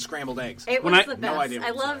brain scrambled eggs. It was the best. No idea I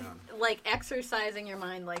love like exercising your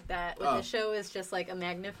mind like that. With the show is just like a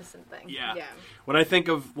magnificent thing. Yeah. When I think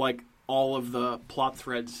of like all of the plot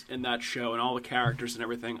threads in that show and all the characters and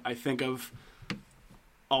everything, I think of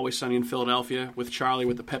Always Sunny in Philadelphia with Charlie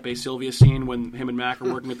with the Pepe Sylvia scene when him and Mac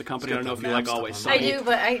are working with the company. I don't know if you like Always Sunny. I do,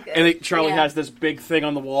 but and Charlie has this big thing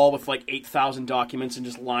on the wall with like 8,000 documents and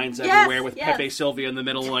just lines everywhere with Pepe Sylvia in the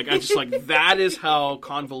middle. Like I'm just like that is how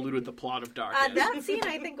convoluted the plot of Dark is. That scene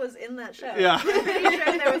I think was in that show. Yeah, I'm pretty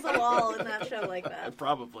sure there was a wall in that show like that.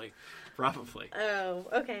 Probably. Oh,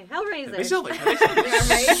 okay. Hellraiser. So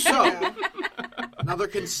another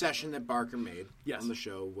concession that Barker made on the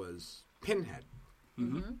show was Pinhead.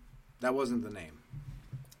 Mm-hmm. That wasn't the name.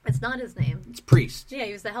 It's not his name. It's Priest. Yeah,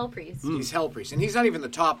 he was the Hell Priest. He's Hell Priest. And he's not even the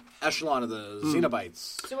top echelon of the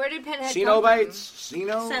Xenobites. So where did Pinhead Cenobites?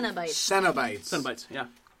 Cenobites. Cenobites, yeah.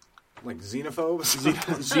 Like xenophobes?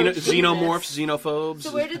 Xenomorphs, xenophobes.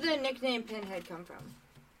 So where did the nickname Pinhead come from?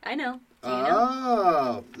 I know.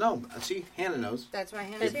 Oh. No, see, Hannah knows. That's why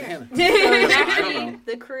Hannah's here. Actually,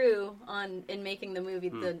 the crew in making the movie,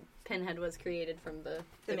 the Pinhead was created from the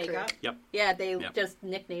makeup. Crew. Yep. Yeah, they just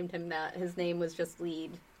nicknamed him that. His name was just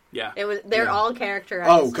Lead. Yeah. They're all characterized.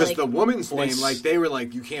 Oh, because the woman's name, like they were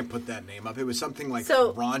like, you can't put that name up. It was something like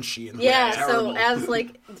raunchy and terrible. So as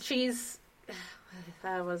like she's.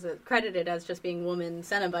 Was it credited as just being woman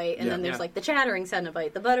Cenobite, and then there's like the chattering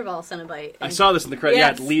Cenobite, the Butterball Cenobite. I saw this in the credits.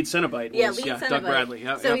 Yes. Yeah, lead Cenobite. Was, lead Cenobite. Doug Bradley.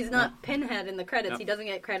 So he's not Pinhead in the credits. He doesn't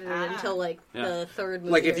get credited until like the third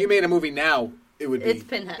movie. Like if you made a movie now, it would be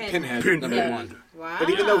Pinhead. Pinhead. Number one. Wow. But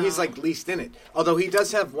even though he's like least in it, although he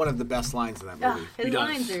does have one of the best lines in that movie. His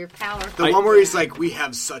lines are powerful. The one where he's like, "We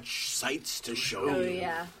have such sights to show you."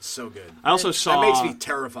 Yeah, so good. I also saw that makes me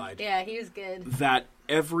terrified. Yeah, he was good. That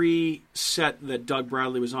every set that Doug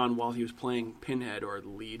Bradley was on while he was playing Pinhead or the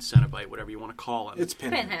lead Cenobite, whatever you want to call him, it's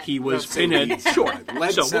Pinhead. He was Pinhead. Sure,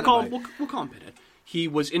 so we'll call him Pinhead. He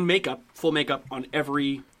was in makeup, full makeup on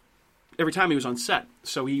every time he was on set.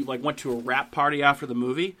 So he like went to a rap party after the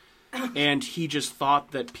movie. And he just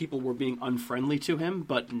thought that people were being unfriendly to him,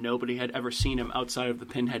 but nobody had ever seen him outside of the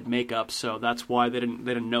Pinhead makeup, so that's why they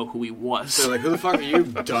didn't know who he was. So like, who the fuck are you,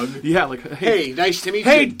 Doug? Yeah, like, hey, nice to meet you.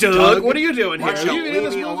 Hey, Doug, what are you doing here? Are you in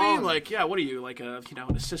this movie? Along. Like, yeah, what are you, like an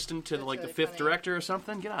assistant to like the fifth director or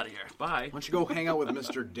something? Get out of here. Bye. Why don't you go hang out with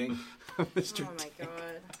Mr. Ding? Mr. Oh my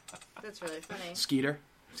god, that's really funny. Skeeter.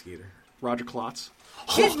 Roger Klotz.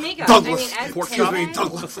 His makeup. Douglas. I mean, Pork chop.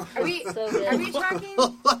 Douglas. Are we talking?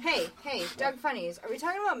 Hey, Doug Funnies. Are we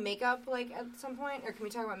talking about makeup like at some point, or can we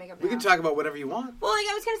talk about makeup now? We can talk about whatever you want. Well, like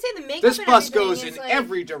I was gonna say, the makeup. This bus goes in like,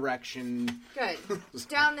 every direction. Good.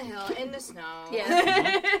 Down the hill in the snow.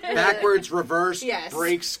 Yeah. Backwards, reverse, yes.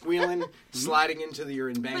 brakes, squealing, sliding into your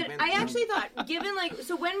embankment. But I actually thought, given like,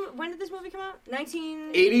 so when did this movie come out?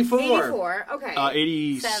 1984. 84. Okay.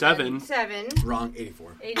 87. 7. Wrong.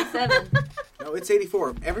 84. 87. No, it's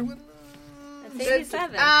 84. Everyone. It's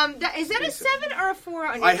 87. Is that a 7 or a 4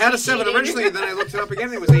 on your I had a 7 originally, and then I looked it up again,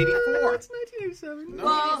 and it was 84. It's 1987. No,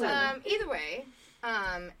 well, either way,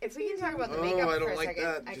 if we can talk about the makeup I don't for like a second,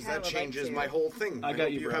 that, because that changes my whole thing. I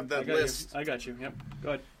got you, You bro. have that list. I got you. Yep. Go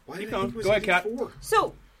ahead. Why Keep did I think going. it was Go ahead, Kat. 84?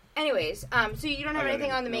 So, anyways, so you don't have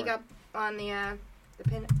anything on the no. makeup on the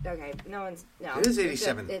Okay, no. It is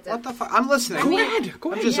 87. What the fuck? I'm listening. Go ahead.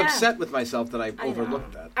 I'm just upset with myself that I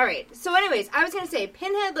overlooked that. All right. So, anyways, I was gonna say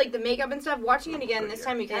Pinhead, like the makeup and stuff. Watching it again this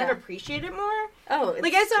time, you kind of appreciate it more. Oh,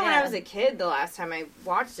 like I saw when I was a kid the last time I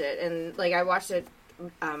watched it, and like I watched it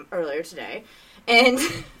earlier today, and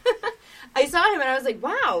I saw him and I was like,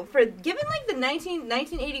 wow, for given like the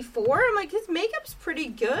 1984, I'm like his makeup's pretty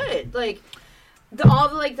good, like. All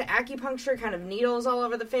the like the acupuncture kind of needles all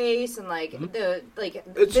over the face and like the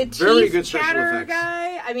teeth chatter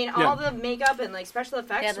guy. I mean, all the makeup and like special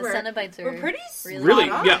effects the Cenobites were pretty really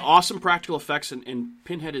awesome practical effects. And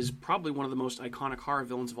Pinhead is probably one of the most iconic horror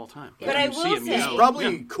villains of all time. Yeah. But I will say he's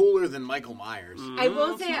probably cooler than Michael Myers. I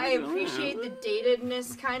will say I appreciate the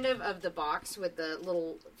datedness kind of the box with the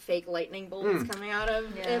little fake lightning bolts coming out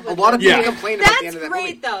of it. A lot of people complain about the end of that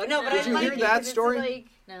movie. That's great though. No, but did you hear that story? Like,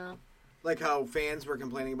 no. Like how fans were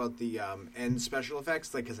complaining about the end special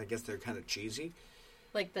effects, like because I guess they're kind of cheesy.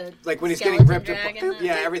 Like when he's getting ripped apart,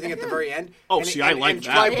 everything at the very end. Oh, I like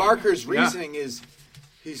that. Clive Barker's reasoning is,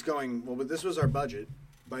 he's going, well, but this was our budget.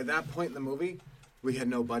 By that point in the movie, we had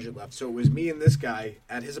no budget left, so it was me and this guy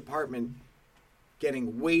at his apartment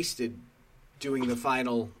getting wasted doing the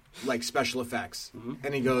final like special effects.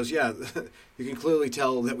 And he goes, yeah, you can clearly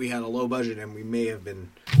tell that we had a low budget and we may have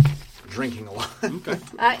been drinking a lot. Okay.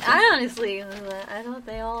 I honestly, I thought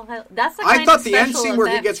they all had. That's the kind I thought of the end scene where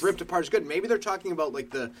he effects. gets ripped apart is good. Maybe they're talking about like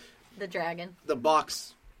the dragon, the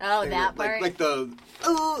box. Oh, that part, like the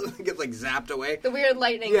get like zapped away. The weird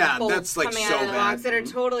lightning. Yeah, bolts that's like coming so out of the bad. box that are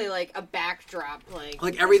totally like a backdrop.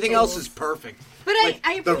 Like everything else is perfect. But like,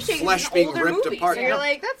 I appreciate the flesh being ripped movies, apart. So you're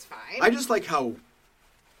like, that's fine. I just like how.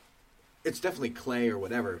 It's definitely clay or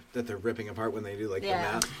whatever that they're ripping apart when they do like the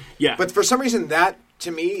math. Yeah. But for some reason, that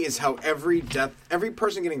to me is how every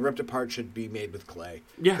person getting ripped apart should be made with clay.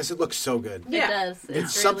 Yeah. Because it looks so good. It does.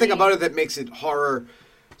 It's something about it that makes it horror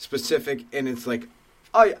specific, and it's like,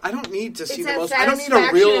 oh, I don't need to see the most. I don't need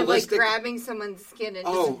a realistic. Of, like, grabbing someone's skin and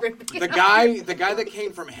just ripping the guy that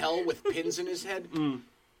came from hell with pins in his head.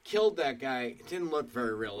 Killed that guy. It didn't look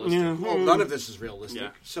very realistic. Yeah. Well, none of this is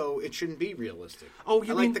realistic, so it shouldn't be realistic. Oh,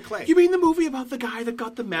 I like the clay. You mean the movie about the guy that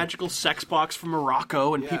got the magical sex box from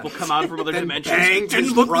Morocco and people come out from other dimensions?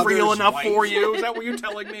 Didn't look real enough for you? Is that what you're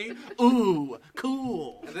telling me? Ooh,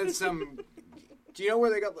 cool. And then some. Do you know where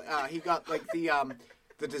they got? He got like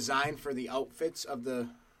the design for the outfits of the.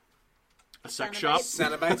 A sex shop?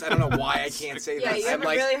 Cenobites. I don't know why I can't say that. Yeah, you have a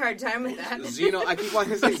really hard time with that. I keep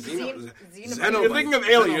wanting to say Xenobites. You're thinking of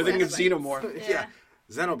Alien. You're thinking of Xenomorph. Yeah.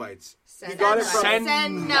 Xenobites. He got it from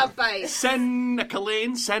Cenobites.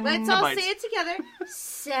 Cenobites. Let's all say it together.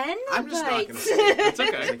 Cenobites. I'm just not going to say it. It's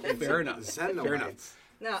okay. Fair enough. Cenobites.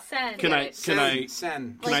 No. Can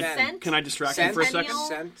I distract you for a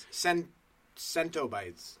second?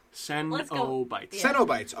 Centobites.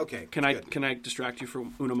 Cenobites. Okay. Can I distract you for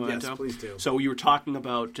uno momento? Yes, please do. So you were talking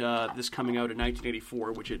about this coming out in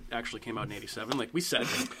 1984, which it actually came out in 87, like we said.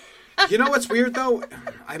 You know what's weird though?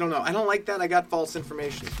 I don't know. I don't like that. I got false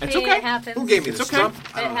information. It's okay. It happens. Who gave me this? Okay. Trump?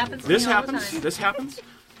 It happens. This happens.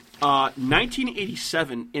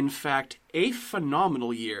 1987, in fact, a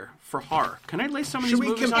phenomenal year for horror. Can I lay some of these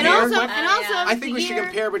movies on here? And also, I think we should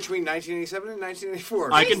compare between 1987 and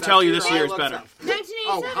 1984. I can tell you this year is better.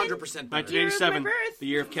 1987? 100% better. 1987, the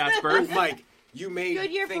year of Cat's birth. Mike, you may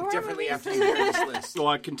think differently after you hear this list. Well,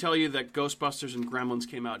 I can tell you that Ghostbusters and Gremlins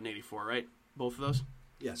came out in 84, right? Both of those?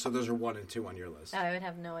 Yeah, so those are 1 and 2 on your list. I would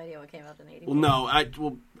have no idea what came out in 84. Well,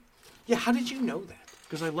 no, yeah, how did you know that?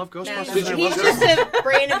 Because I love Ghostbusters. He's just a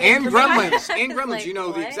brain of and Gremlins. You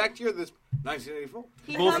know the exact year. This 1984.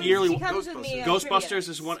 Both yearly. Ghostbusters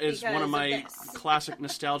is one of my classic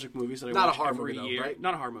nostalgic movies that I watch every year. Right?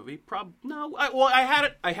 Not a horror movie.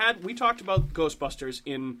 We talked about Ghostbusters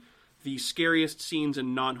in the scariest scenes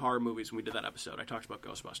in non-horror movies when we did that episode. I talked about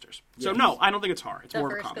Ghostbusters. Yes. So no, I don't think it's horror. It's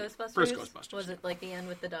more of a comedy. First Ghostbusters. Was it like the end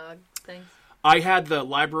with the dog thing? I had the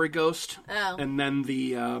library ghost, and then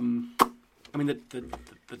the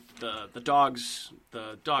dogs.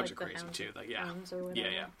 The dogs are crazy too. Yeah,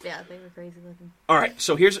 they were crazy looking. All right,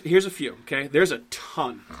 so here's a few. Okay, there's a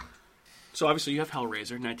ton. So obviously you have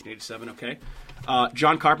Hellraiser, 1987. Okay,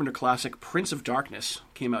 John Carpenter classic Prince of Darkness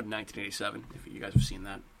came out in 1987. If you guys have seen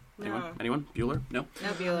that, anyone? Bueller? No. No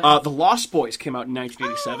Bueller. The Lost Boys came out in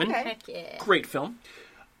 1987. Oh, okay. Heck yeah. Great film.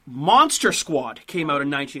 Monster Squad came out in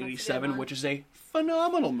 1987, which is a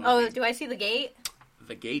phenomenal movie. Oh, do I see The Gate?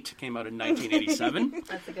 The Gate came out in 1987.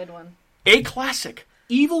 That's a good one. A classic,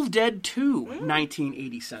 Evil Dead 2,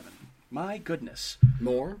 1987. My goodness.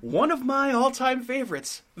 More? One of my all-time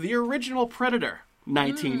favorites, the original Predator,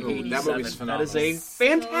 1987. That movie's phenomenal. That is a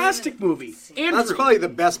fantastic movie. Andrew, that's probably the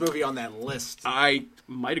best movie on that list. I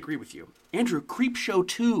might agree with you. Andrew, Creepshow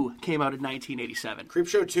 2 came out in 1987.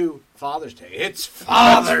 Creepshow 2, Father's Day. It's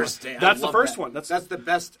Father's Day. That's the first one. That's the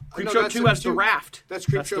best. Creepshow 2 has The Raft. That's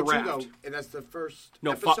Creepshow 2, though, and that's the first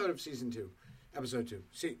episode of season 2. Episode 2.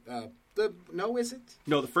 See, is it?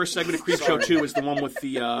 No, the first segment of Creepshow 2 is the one with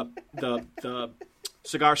the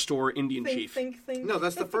cigar store Indian chief. No,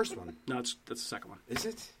 that's the first one. No, that's the second one. Is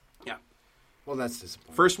it? Yeah. Well, that's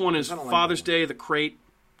disappointing. First one is Father's Day, The Crate,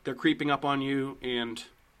 They're Creeping Up on You, and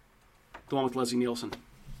the one with Leslie Nielsen.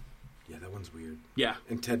 Yeah, that one's weird. Yeah.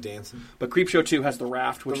 And Ted Danson. But Creepshow 2 has The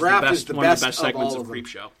Raft, which is one of the best segments of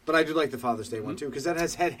Creepshow. But I do like the Father's Day one, too, because that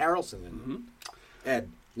has Ed Harrelson in it. Mm-hmm. Ed,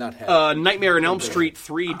 not Head. Nightmare on Elm Street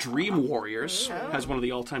 3 Dream Warriors has one of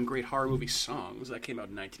the all-time great horror movie songs. That came out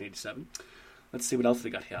in 1987. Let's see what else we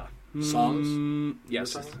got here. Songs?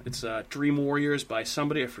 Yes, it's Dream Warriors by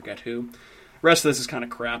somebody, I forget who. The rest of this is kind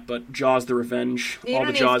of crap, but Jaws the Revenge, all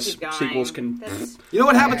the Jaws sequels can... You know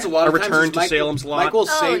what happens a lot of times? Return to Salem's Lot. Mike will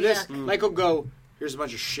say this. Mike will go, here's a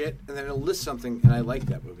bunch of shit, and then he'll list something, and I like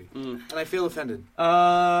that movie. And I feel offended.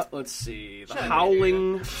 Let's see. The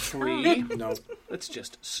Howling 3. No. Let's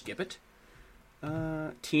just skip it.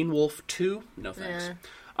 Teen Wolf 2. No thanks.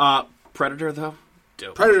 Predator, though.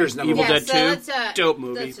 Dope. Predator's number Evil one. Dead 2, dope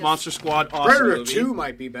movie. Monster Squad, awesome Predator movie. 2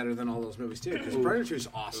 might be better than all those movies, too, because Predator 2 is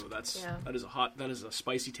awesome. That is a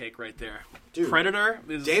spicy take right there. Dude, Predator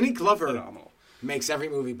is Danny Glover phenomenal. Makes every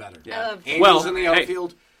movie better. Yeah. Angels in the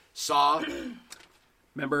Outfield, Saw.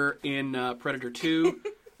 Remember in Predator 2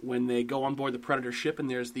 when they go on board the Predator ship and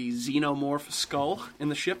there's the xenomorph skull in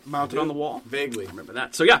the ship mounted on the wall? Vaguely. I remember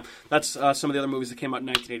that. So yeah, that's some of the other movies that came out in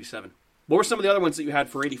 1987. What were some of the other ones that you had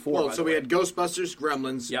for 84? Well, so we had Ghostbusters,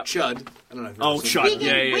 Gremlins, Chud. I don't know if you've Chud.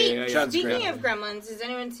 Yeah. Speaking of Gremlins, does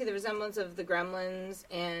anyone see the resemblance of the Gremlins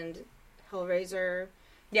and Hellraiser?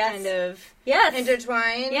 Yes. Kind of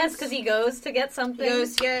intertwined. Yes, because he goes to get something. He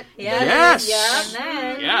goes to get... Yes. Yeah.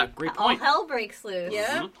 And then... great point. All hell breaks loose.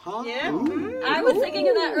 Yeah. Huh? Yeah. I was thinking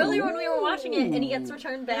of that earlier when we were watching it, and he gets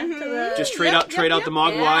returned back to the... Just trade out the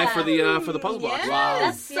Mogwai for the puzzle box. Wow.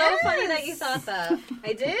 That's so funny that you thought that.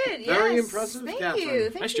 I did, Very impressive, Thank Catherine.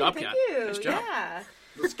 you. Nice job, Kat. Nice job. Yeah.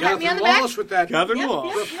 Catherine Walsh with that. Catherine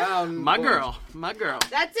Walsh. Profound My voice. girl.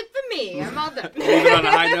 That's it for me. I'm all done. Leave it on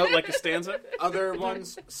a high note like a stanza. Other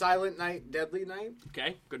ones, Silent Night, Deadly Night.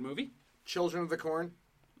 Okay, good movie. Children of the Corn.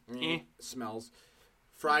 Smells.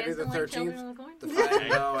 Friday You the guys don't like 13th. Children of the Corn?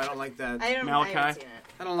 No, I don't like that. I Malachi. haven't seen it.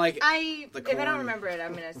 I don't like it. If I don't remember it,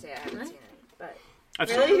 I'm going to say I haven't seen it. But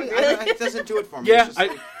Really? It doesn't do it for me. Yeah, It's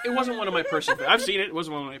just it wasn't one of my personal. I've seen it. It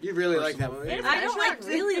wasn't one of my. You really like that movie? I don't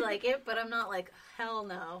really like it, but I'm not like hell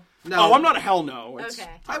no. No. Oh, I'm not a hell no. Okay.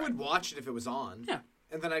 I would watch it if it was on. Yeah.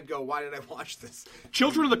 And then I'd go, why did I watch this?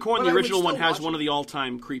 Children of the Corn, But the I would original one, still has watch one it. of the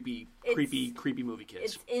all-time creepy movie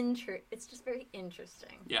kids. It's just very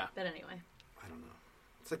interesting. Yeah. But anyway. I don't know.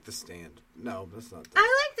 It's like The Stand. No, that's not that.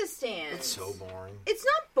 I like The Stand. It's so boring. It's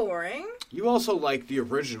not boring. You also like the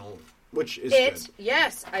original, which is good.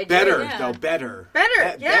 Yes, I do. Better, yeah. though, better.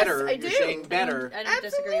 Better, yes, better. I do. You're saying better. I don't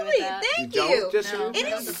disagree Absolutely. with that. Thank You you. don't disagree? No. with It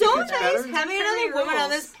that? is You so think it's nice better? having Tim Curry another woman on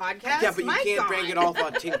rules. this podcast. Yeah, but you My can't God. bang it off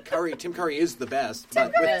on Tim Curry. Tim Curry is the best. Tim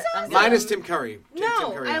but Curry's with- awesome. Mine is Tim Curry. Tim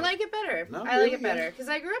No, Curry. I like it better. No, I like really? it better because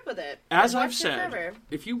I grew up with it. As I've I've watched it said, forever.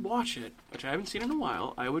 if you watch it, which I haven't seen in a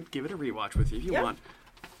while, I would give it a rewatch with you if you want.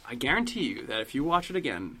 I guarantee you that if you watch it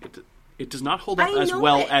again, it does not hold up I as know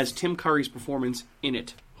well it. as Tim Curry's performance in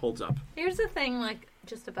it holds up. Here's the thing, like,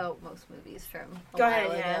 just about most movies from a Go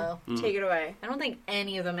while ahead, ago. yeah. Take it away. I don't think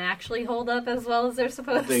any of them actually hold up as well as they're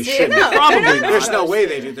supposed They to. should. Probably not. There's no way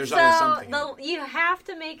they do. There's always So something. you have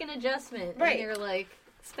to make an adjustment Right. in your like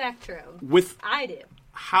spectrum. With I do.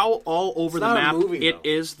 how all over It's the not a map movie, it though.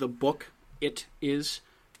 is, the book it is,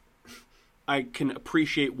 I can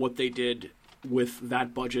appreciate what they did with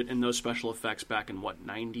that budget and those special effects back in,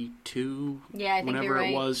 92? Yeah, I think whenever you're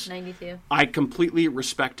right. it was. 92. I completely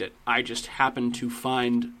respect it. I just happened to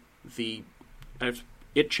find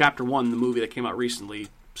It Chapter 1, the movie that came out recently,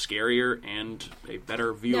 scarier and a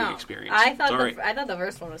better viewing No, experience. I thought Sorry. I thought the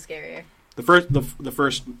first one was scarier. The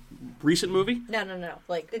first recent movie? No.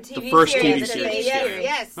 Like The TV first series. TV series, Yes, yeah.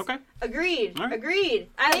 yes. Okay. Agreed. All right. Agreed.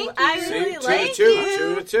 I really like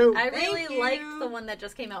Two to two. I Thank really you. liked the one that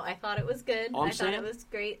just came out. I thought it was good. All I'm I thought it saying- was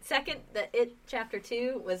great. Second, It Chapter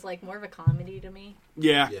 2 was like more of a comedy to me.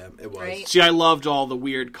 Yeah. Yeah, it was. Right. See, I loved all the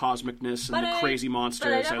weird cosmicness and But the crazy monsters.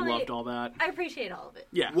 I definitely- loved all that. I appreciate all of it.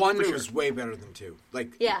 Yeah. One for sure. was way better than two.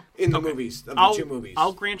 Like, Yeah. in the Okay. movies, of the two movies.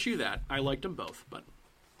 I'll grant you that. I liked them both, but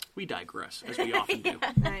We digress, as we often do.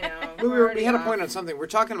 I know. We had a point on something. We're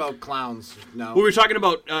talking about clowns. No. We were talking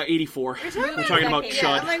about 84. We're talking about Chud. Yeah,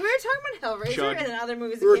 I'm like, we were talking about Hellraiser Chud. and then other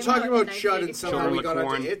movies that We were came talking out about in Chud and somehow we got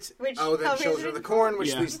onto It. Which then Children of the Corn,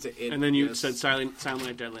 which leads to It. And then you said Silent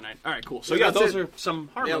Night, Deadly Night. All right, cool. So those are some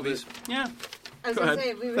horror movies. Yeah. I was going to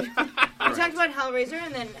say, we talked about Hellraiser,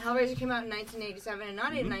 and then Hellraiser came out in 1987, and not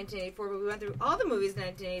in 1984, but we went through all the movies in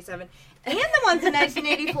 1987, and the ones in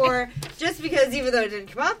 1984, just because even though it didn't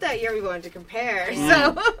come out that year, we wanted to compare,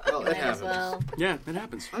 so... Well, it happens. Yeah, it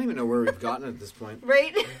happens. I don't even know where we've gotten at this point.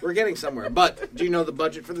 Right? We're getting somewhere. But, do you know the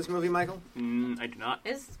budget for this movie, Michael? I do not.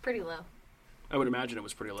 It's pretty low. I would imagine it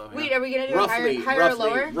was pretty low. Wait, are we going to do higher or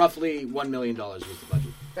lower? Roughly $1 million was the budget.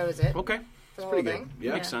 That was it? Okay. That's pretty good.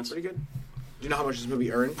 Yeah, makes sense. Pretty good. Do you know how much this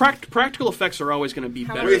movie earned? Practical effects are always going to be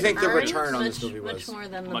better. What do you think the return on this movie was? Much more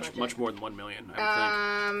than much more than $1 million,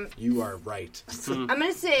 I would think. You are right. I'm going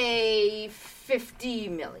to say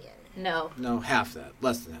 $50 million. No, half that.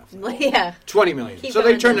 Less than half that. Yeah. $20 million. Keep So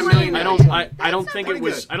they turned $1 million. I don't think it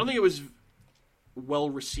was. I don't think it was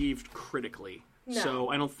well received critically. No. So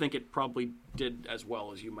I don't think it probably did as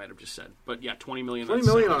well as you might have just said. But yeah, $20 million. $20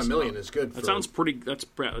 million on $1 million is good. That sounds pretty. That's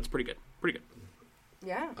pretty good. Pretty good.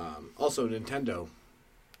 Yeah. Also, Nintendo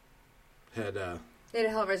had they had a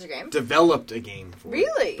Hellraiser game. Developed a game for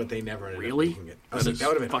Really? it, but they never ended up Really? making it. I was like, that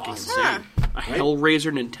would have been fucking awesome. insane. A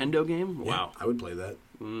Hellraiser Nintendo game? Yeah, Wow. I would play that.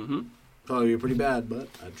 Mm-hmm. Probably be pretty bad, but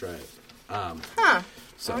I'd try it.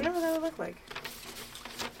 So I wonder what that would look like.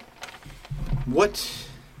 What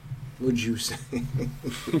would you say?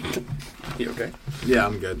 You okay? Yeah,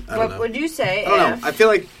 I'm good. I don't know. What would you say? I don't know. I feel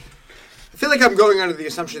like I'm going under the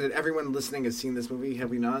assumption that everyone listening has seen this movie. Have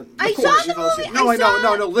we not? I saw the movie. No, I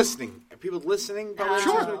know. No, listening. People listening, probably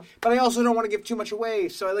Sure. But I also don't want to give too much away,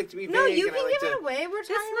 so I like to be vague. No, you and can I like give to it away. We're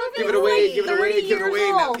talking about give it away. Give it away. 30 Give it away.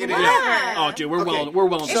 years Now, old. it is. Yeah. Oh, dude, we're well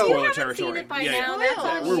into If you spoiler haven't territory. seen it by Yeah, now, yeah. that's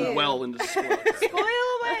on We're you. well into spoiler territory. Spoil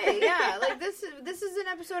away. Yeah, like this is an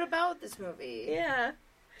episode about this movie. Yeah.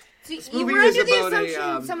 So This you movie were is under the about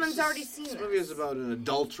assumption someone's already seen this this. movie is about an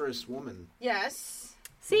adulterous woman. Yes.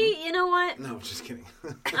 See, you know what? No, just kidding.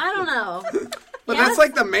 I don't know. But that's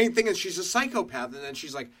like the main thing is she's a psychopath, and then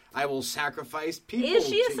she's like, I will sacrifice people. Is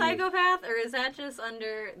she a to you." psychopath, or is that just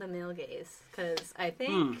under the male gaze? Because I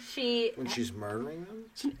think she... When she's murdering them?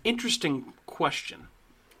 It's an interesting question.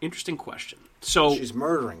 So She's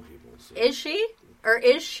murdering people. So. Is she? Or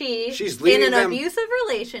is she She's in leading an them- abusive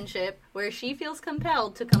relationship where she feels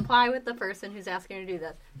compelled to comply with the person who's asking her to do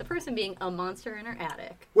this? The person being a monster in her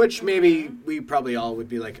attic. Which maybe we probably all would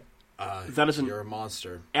be like, That is an- you're a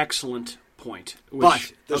monster. excellent point.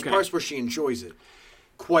 But there's parts where she enjoys it.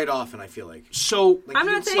 Quite often, I feel like. So I'm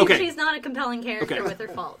not saying Okay. she's not a compelling character Okay. with her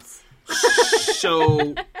faults.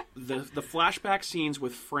 So the flashback scenes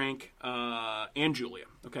with Frank and Julia,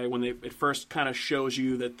 okay, when it first kind of shows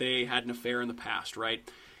you that they had an affair in the past, right?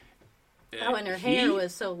 Oh, and her hair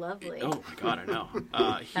was so lovely. Oh my god, I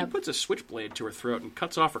know. He puts a switchblade to her throat and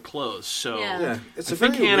cuts off her clothes. So Yeah. It's I a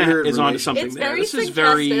think very Hannah weird is onto relationship. something It's there. very This is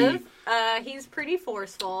suggestive. very. He's pretty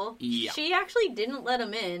forceful. Yeah. She actually didn't let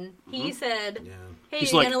him in. He said, Yeah. "Hey,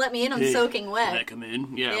 He's you're like, gonna let me in? I'm "Hey, soaking Can I wet." come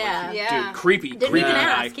in? Yeah. Yeah. Like, Yeah. Dude, creepy. Didn't creepy even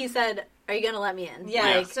guy. ask. He said, "Are you gonna let me in?" Yeah.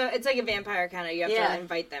 Like, So it's like a vampire kind of. You have Yeah. to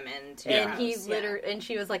invite them in. To your and he house. and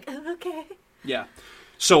she was like, "Oh, okay." Yeah.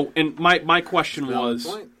 So, and my question Valid was,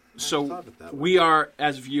 point. I so thought of it that way. we are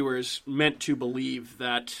as viewers meant to believe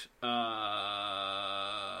that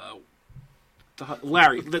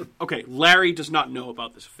Larry. Larry does not know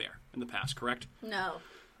about this affair in the past, correct? No,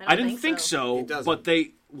 I didn't think so. He doesn't. But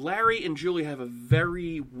Larry and Julie have a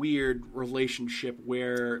very weird relationship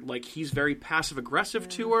where, like, he's very passive aggressive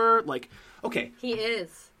to her. Like, okay, He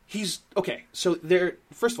is. he's okay. So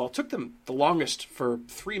first of all, it took them the longest for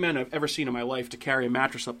 3 men I've ever seen in my life to carry a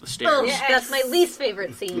mattress up the stairs. Oh, that's my least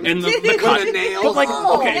favorite scene. And the cut, the nails. but like,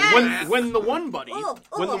 Oh, okay, yes. when the one buddy,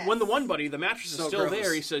 when yes. the one buddy, the mattress is So still gross.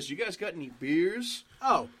 there. He says, "You guys got any beers?"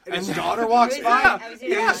 Oh, and his And- daughter walks Yeah. by. I was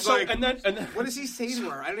Yeah, So like, and then what does he say to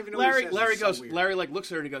her? I don't even know what he says. Larry It's so goes. weird. Larry like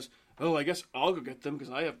looks at her and he goes, "Oh, I guess I'll go get them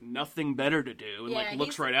because I have nothing better to do." And Yeah, like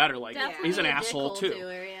looks he's right at her like Definitely he's an a asshole dickhole too. to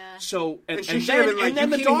her, yeah. So And she should have been like,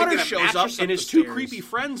 then "You the can't even daughter get a shows up mattress up and his the two stairs." creepy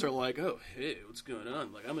friends are like, "Oh, hey, what's going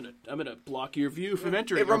on? Like I'm gonna block your view from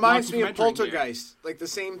entering." It or reminds block you me from of entering here." Poltergeist, like the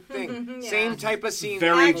same thing, Yeah. same type of scene.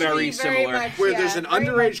 Very, Actually, very similar. much, Where yeah, there's an very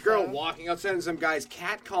underage much girl so. walking outside and some guy's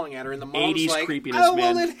cat calling at her, and the mom's 80s like, creepiness, "Oh,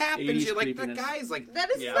 well, man. it happens." 80s You're like, the creepiness. guy's like,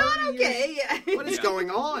 That is Yeah. not okay. Yeah. "What is Yeah.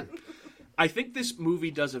 going on?" I think this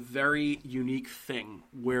movie does a very unique thing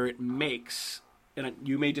where it makes, and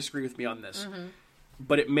you may disagree with me on this,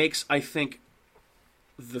 but it makes, I think,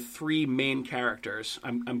 the three main characters,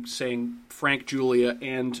 I'm saying Frank, Julia,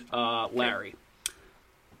 and Larry,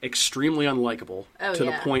 extremely unlikable to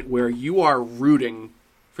the point where you are rooting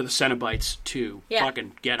for the Cenobites to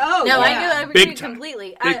fucking get it. Oh, no, I agree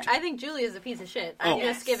completely. I think Julia's a piece of shit. I'm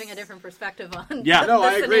just giving a different perspective on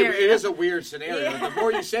I agree. Scenario. It is a weird scenario. The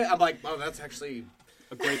more you say it, I'm like, oh, that's actually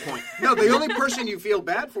a great point. No, the only person you feel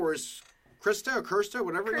bad for is Krista or Kirsta,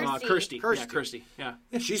 whatever. Kirsty. Yeah, Kirsty. Yeah,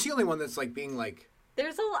 she's the only one that's like being like.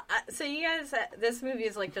 There's a lot. So you guys, this movie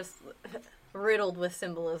is like just riddled with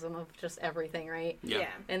symbolism of just everything, right? Yeah.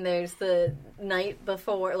 And there's the night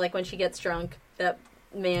before, like when she gets drunk, that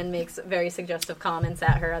man makes very suggestive comments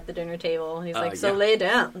at her at the dinner table. He's like, lay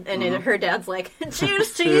down. And her dad's like,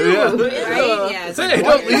 cheers to you. Right? Yeah. Hey,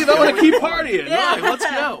 don't leave. I want to keep partying. Yeah. Right, let's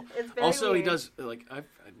go. Also, weird. He does, like, I've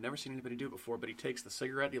never seen anybody do it before, but he takes the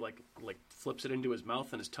cigarette, he like flips it into his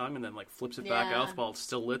mouth and his tongue, and then like flips it back out while it's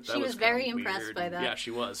still lit. That she was very impressed by that. Yeah, she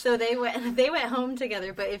was. So they went home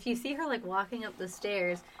together, but if you see her like walking up the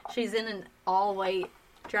stairs, she's in an all white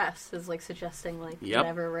dress, is like suggesting like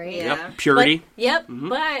whatever, right? Yeah. Yep. Purity. But,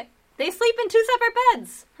 but they sleep in 2 separate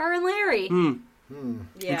beds, her and Larry.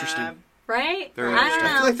 Yeah. Interesting. Right? Very interesting.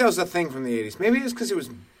 I feel like that was a thing from the 80s. Maybe it's because it was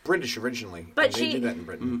British originally. But they did that in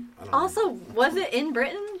Britain. Also, was it in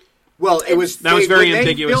Britain? Well, it was. That was very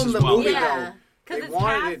ambiguous as well. Movie, yeah, because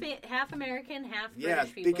it's half American, half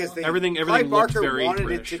British people. Because everything Clive looked Barker very wanted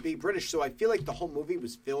British. it to be British, so I feel like the whole movie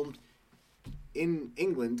was filmed in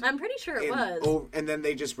England. I'm pretty sure it was. And then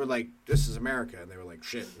they just were like, "This is America," and they were like,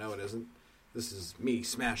 "Shit, no, it isn't. This is me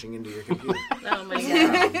smashing into your computer." Oh my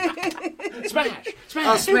god!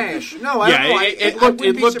 Smash! Smash! No, I don't know.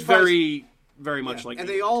 It looked very, very much like. And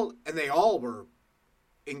they all were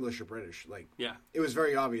English or British. Like, it was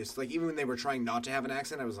very obvious. Like, even when they were trying not to have an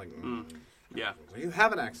accent, I was like, yeah, you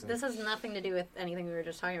have an accent. This has nothing to do with anything we were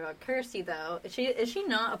just talking about. Kirsty, though, is she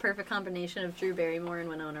not a perfect combination of Drew Barrymore and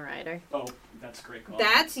Winona Ryder? Oh, that's a great call.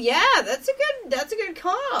 That's a good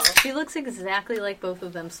call. She looks exactly like both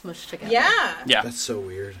of them smushed together. Yeah. That's so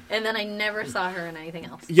weird. And then I never saw her in anything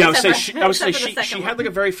else. Yeah, I would say she had like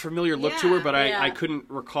a very familiar look to her, but I couldn't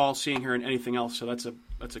recall seeing her in anything else. So that's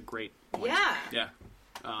a great point. Yeah.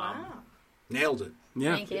 Wow. Nailed it.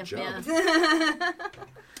 Yeah. Thank you. Good job. Yeah.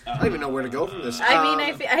 I don't even know where to go from this. I mean,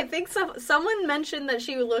 I think someone mentioned that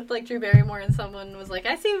she looked like Drew Barrymore, and someone was like,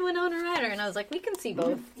 "I see Winona Ryder," and I was like, "We can see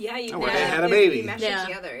both." Yeah, you they had a baby. You meshed it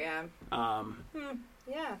together. Yeah.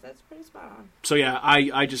 Yeah, that's pretty spot on. So yeah,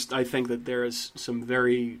 I think that there is some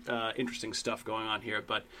very interesting stuff going on here,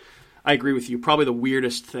 but I agree with you. Probably the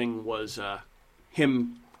weirdest thing was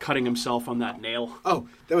him cutting himself on that nail. Oh,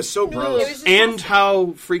 that was so gross. And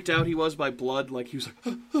how freaked out he was by blood. Like, he was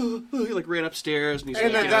like, he like ran upstairs, and he's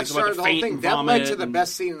and like, that started the whole thing. That led to the and...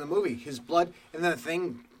 best scene in the movie. His blood, and then the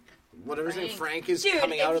thing, whatever his name, Frank is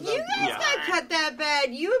coming out of the... Dude, if you guys got cut that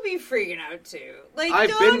bad, you would be freaking out too. Like, I've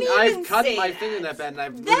cut my finger that bad, and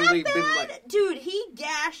I've literally been like... Dude, he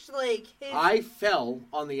gashed, like, his... I fell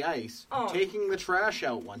on the ice, taking the trash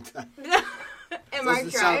out one time. Doesn't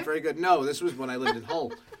sound very good. No, this was when I lived in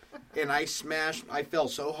Hull. And I fell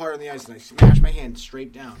so hard on the ice, and I smashed my hand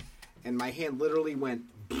straight down. And my hand literally went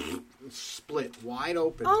split wide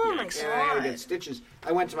open. Oh, my God. And I had to get stitches.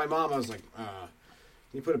 I went to my mom, I was like, can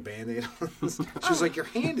you put a Band-Aid on this? She was like, your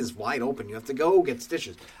hand is wide open. You have to go get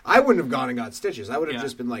stitches. I wouldn't have gone and got stitches. I would have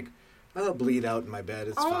just been like, I'll bleed out in my bed.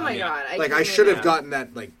 It's fine. Oh, my God. I should have gotten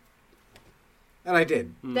that, like... And I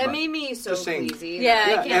did. That made me so queasy.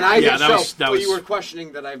 Yeah, and I did. That was... you were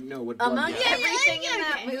questioning that I know what blood among everything in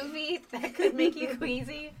that movie that could make you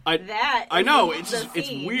queasy. I know it's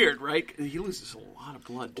weird, right? He loses a lot of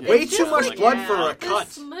blood. Too. Way too much blood for a cut.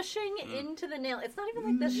 The smushing into the nail. It's not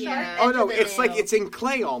even like the sharp. Oh no, it's like it's in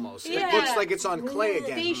clay almost. Yeah. It looks like it's on clay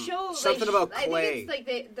again. They show something about clay. I think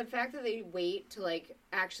it's like the fact that they wait to like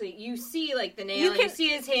actually you see like the nail, you see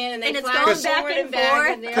his hand, and it's going back and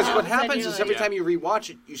forth. Because what happens is every time you rewatch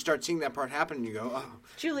it, you start seeing that part happen, and you go, "Oh,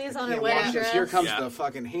 Julie's on her wedding dress. Here comes the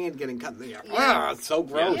fucking hand getting cut." It's so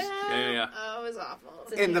gross. Yeah. Oh, it was awful.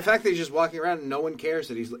 And the fact that he's just walking around and no one cares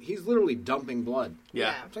that he's literally dumping blood.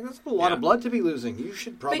 Yeah. It's like, that's a lot of blood to be losing. You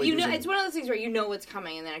should probably. But you know, it's one of those things where you know what's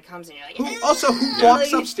coming, and then it comes, and you're like. Who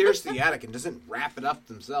walks upstairs to the attic and doesn't wrap it up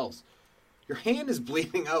themselves? Your hand is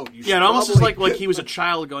bleeding out. It almost is like he was a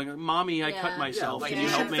child going, "Mommy, I cut myself. Can you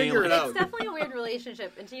help me?" It's definitely a weird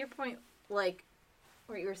relationship. And to your point, like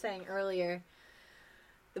what you were saying earlier,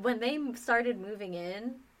 when they started moving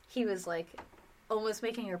in, he was like, almost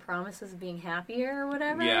making her promises of being happier or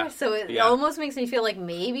whatever. Yeah. So it almost makes me feel like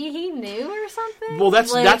maybe he knew or something. Well,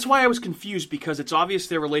 that's why I was confused, because it's obvious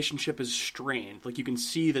their relationship is strained. Like, you can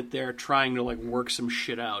see that they're trying to, like, work some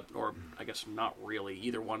shit out. Or, I guess not really.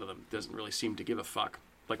 Either one of them doesn't really seem to give a fuck.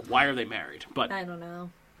 Like, why are they married? But I don't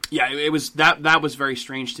know. Yeah, it was that was very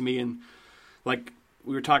strange to me. And, like,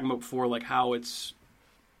 we were talking about before, like, how it's,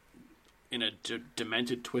 in a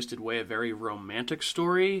demented, twisted way, a very romantic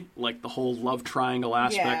story. Like, the whole love triangle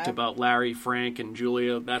aspect about Larry, Frank, and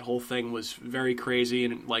Julia, that whole thing was very crazy.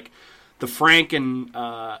 And, like, the Frank and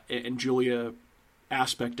Julia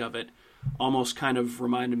aspect of it almost kind of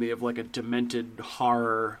reminded me of, like, a demented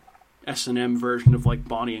horror S&M version of, like,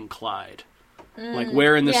 Bonnie and Clyde. Like,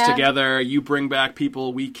 we're in this together, you bring back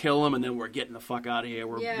people, we kill them, and then we're getting the fuck out of here.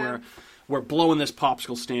 We're blowing this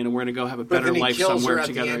popsicle stand, and we're going to go have a better life somewhere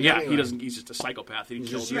together. Yeah, anyway. He's just a psychopath. He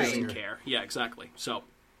kills. He doesn't care. Yeah, exactly. So,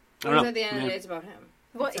 I don't know. At the end of the day, it's about him.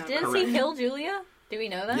 What, didn't he kill Julia? Do we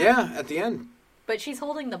know that? Yeah, at the end. But she's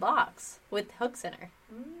holding the box with hooks in her.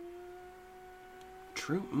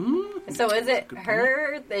 True. So is it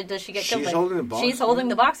her? Does she get killed? She's holding the box. She's holding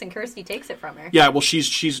the box, and Kirsty takes it from her. Yeah, well,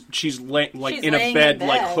 she's in a bed,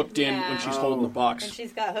 like hooked in when she's holding the box, and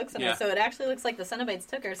she's got hooks in her. So it actually looks like the Cenobites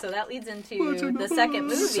took her. So that leads into the second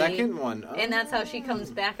movie, second one, and that's how she comes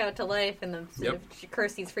back out to life. And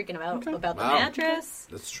Kirsty's freaking out about the mattress.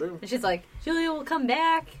 That's true. And she's like, Julia will come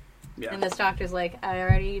back. Yeah. And this doctor's like, I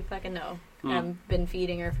already fucking know. I've been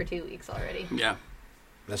feeding her for 2 weeks already. Yeah.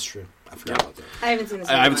 That's true. I forgot about that. I haven't seen the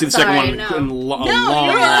second one. I haven't seen the second one in a long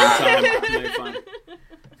time. Yeah, fine.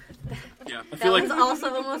 Yeah, I feel that one's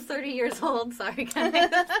also almost 30 years old. Sorry, guys.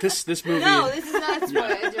 This movie... No, this is not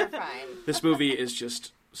spoilers. You're fine. This movie is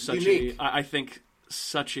just such unique. I think,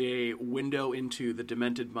 such a window into the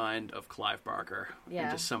demented mind of Clive Barker. Yeah.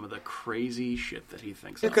 And just some of the crazy shit that he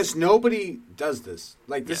thinks of. Because nobody does this.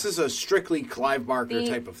 Like, this is a strictly Clive Barker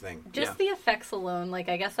type of thing. Just the effects alone. Like,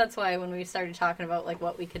 I guess that's why when we started talking about, like,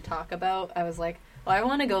 what we could talk about, I was like, well, I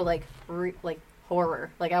want to go, like,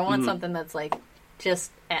 horror. Like, I want something that's, like, just,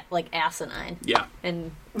 like, asinine. Yeah.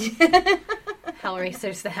 And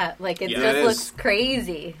Hellraiser's that. Like, it just looks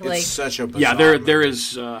crazy. It's like, such a bizarre movie. There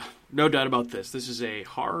is... no doubt about this. This is a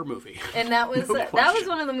horror movie. And that was that was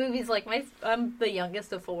one of the movies. Like I'm the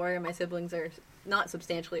youngest of 4, and my siblings are not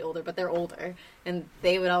substantially older, but they're older, and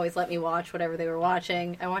they would always let me watch whatever they were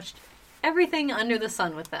watching. I watched everything under the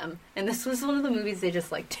sun with them, and this was one of the movies they just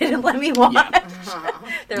like didn't let me watch. Yeah.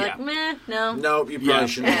 They're like, meh, no. No, you probably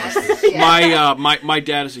shouldn't watch this. My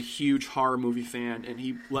dad is a huge horror movie fan, and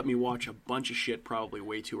he let me watch a bunch of shit probably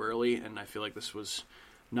way too early, and I feel like this was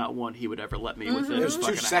not one he would ever let me within. It was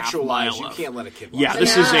too sexualized. You can't let a kid watch it.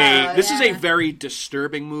 Yeah, this is a very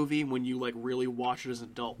disturbing movie when you like really watch it as an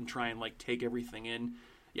adult and try and like take everything in.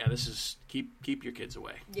 Yeah, this is keep your kids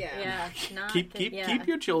away. Yeah. Keep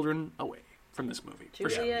your children away from this movie.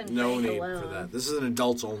 Julia for sure. And no Frank need alone. for that. This is an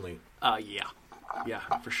adults only. Yeah,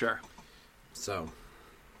 for sure. So,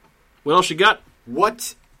 what else you got?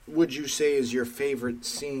 What would you say is your favorite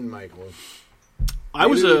scene, Michael?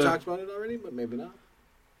 We talked about it already, but maybe not.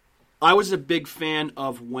 I was a big fan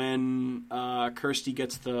of when Kirsty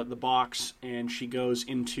gets the box and she goes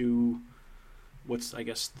into what's, I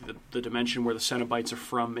guess, the dimension where the Cenobites are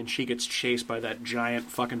from, and she gets chased by that giant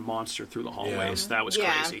fucking monster through the hallways. Yeah. That was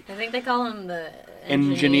crazy. I think they call him the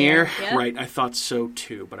Engineer. Yep. Right, I thought so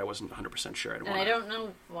too, but I wasn't 100% sure. I don't know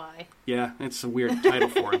why. Yeah, it's a weird title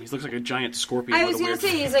for him. He looks like a giant scorpion. I was going to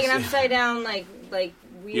say, he's like an upside down, like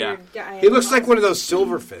weird guy. He looks like one of those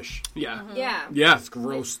silverfish. Yeah. Mm-hmm. Yeah. It's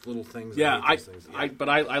gross little things. Yeah,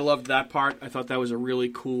 I loved that part. I thought that was a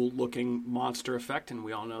really cool looking monster effect, and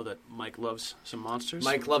we all know that Mike loves some monsters.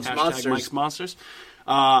 Mike loves monsters. Mike's monsters.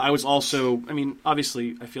 I was also,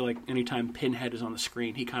 obviously, I feel like anytime Pinhead is on the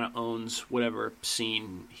screen, he kind of owns whatever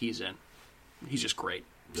scene he's in. He's just great.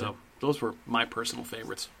 Yeah. So those were my personal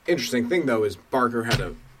favorites. Interesting thing, though, is Barker had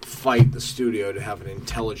to fight the studio to have an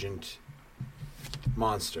intelligent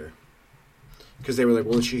monster, because they were like,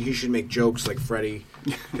 well, he should make jokes like Freddy,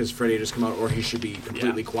 because Freddy just come out, or he should be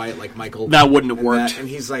completely quiet like Michael. That wouldn't have worked. And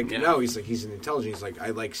he's like, no, he's an intelligent. He's like, I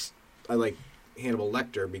like Hannibal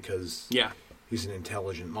Lecter because he's an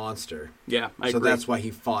intelligent monster. Yeah, I agree. That's why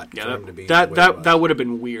he fought for him to be that would have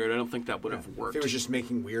been weird. I don't think that would have worked. If it was just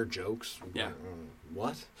making weird jokes. Yeah.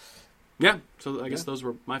 What? Yeah, so I guess those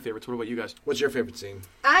were my favorites. What about you guys? What's your favorite scene?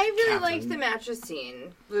 I really liked the mattress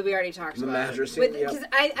scene that we already talked about. The mattress scene, because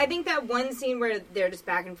I think that one scene where they're just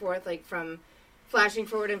back and forth, like from flashing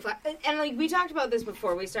forward and like we talked about this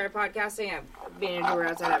before we started podcasting. Me and Andrew were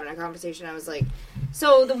outside having a conversation. I was like,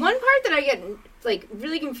 So the one part that I get like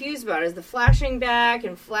really confused about is the flashing back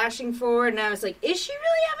and flashing forward, and I was like, is she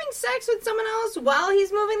really having sex with someone else while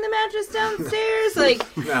he's moving the mattress downstairs?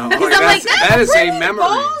 Like, no, that is a memory.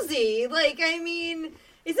 Ballsy. Like, I mean,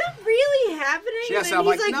 is that really happening? Yes, and I'm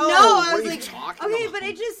he's like, no. I was what are like, you talking okay, about? but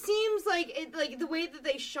it just seems like the way that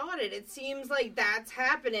they shot it, it seems like that's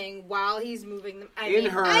happening while he's moving them. I In mean,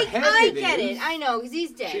 her I head, get it. I know because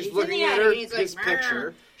he's dead. She's he's looking in the at attic, and he's his like,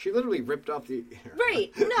 picture. She literally ripped off the.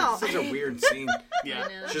 Right? No, This is such a weird scene. Yeah,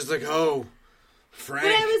 she's like, oh, Frank.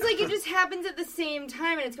 But I was like, it just happens at the same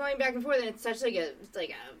time, and it's going back and forth, and it's such like a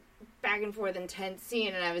back and forth intense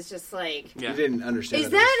scene, and I was just like, you didn't understand. Is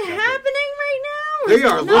that happening right now? They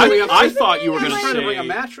are literally. I thought you were going to trying say to bring a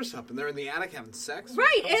mattress up, and they're in the attic having sex.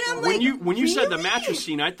 Right, and I'm like, when you said the really? mattress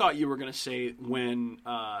scene, I thought you were going to say when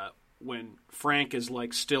Frank is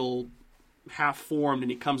like still half formed and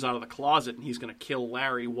he comes out of the closet and he's going to kill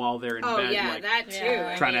Larry while they're in bed. Oh yeah, like, that too.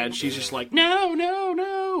 Yeah. trying to, and she's just like, no, and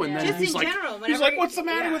then Just he's in like, general, he's like, what's the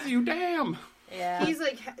matter yeah. with you? Damn. Yeah. He's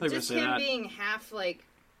like, gonna just say him that. being half like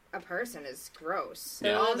a person is gross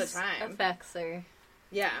Yeah. all the Those time. effects are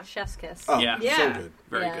Yeah. chef's kiss. Oh, Yeah. Yeah. so good.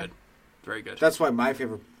 Very Yeah. good. Very good. That's why my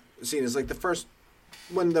favorite scene is like the first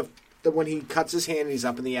when when he cuts his hand and he's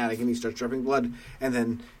up in the attic and he starts dripping blood, and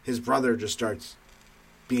then his brother just starts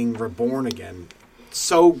being reborn again.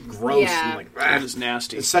 So gross. Yeah. And like, That is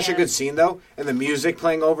nasty. It's such a good scene though, and the music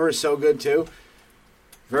playing over is so good too.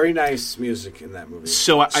 Very nice music in that movie.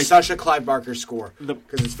 So such a Clive Barker score The-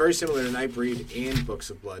 because it's very similar to Nightbreed and Books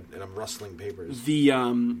of Blood, and I'm rustling papers.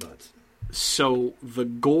 But So the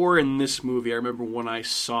gore in this movie, I remember when I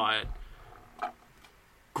saw it,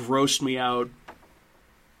 grossed me out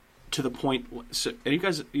to the point. So, and you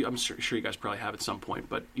guys, I'm sure you guys probably have at some point,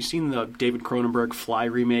 but you seen the David Cronenberg Fly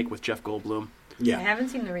remake with Jeff Goldblum? yeah, I haven't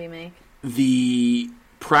seen the remake. The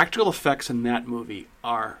practical effects in that movie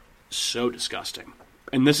are so disgusting.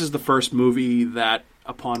 And this is the first movie that,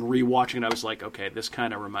 upon rewatching it, I was like, okay, this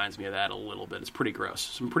kind of reminds me of that a little bit. It's pretty gross.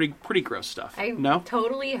 Some pretty gross stuff. I No?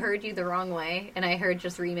 totally heard you the wrong way, and I heard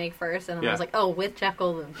just remake first, and then I was Yeah. like, oh, with Jeff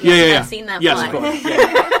Goldblum. Yeah. I've seen that Yes, Fly. of course.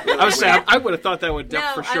 Yeah. I was saying, I would have thought that would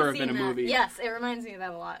No, for sure I've have been a seen that. movie. Yes, it reminds me of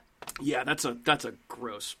that a lot. Yeah, that's a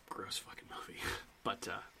gross fucking movie. But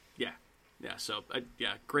yeah. So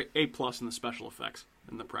great A+ in the special effects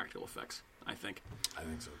and the practical effects. I think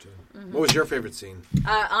so too. Mm-hmm. What was your favorite scene?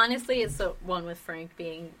 Honestly, it's the one with Frank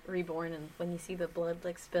being reborn, and when you see the blood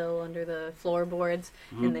like spill under the floorboards,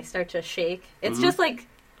 and they start to shake. It's just like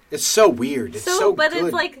It's so weird. It's so but good.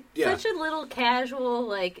 it's like Yeah. such a little casual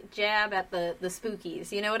like jab at the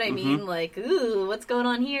spookies. You know what I mean? Like, ooh, what's going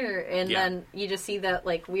on here? And then you just see that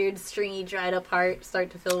like weird stringy dried up heart start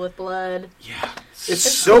to fill with blood. yeah. It's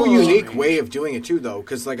so cool. unique way of doing it too, though,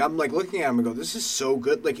 because like I'm like looking at him and go, "This is so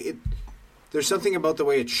good." Like it, there's something about the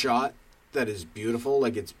way it's shot that is beautiful.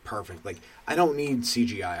 Like it's perfect. Like I don't need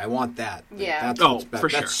CGI. I want that. Like, Yeah. that's for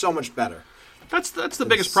sure. That's so much better. That's the The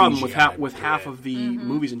biggest problem with CGI, half yeah. of the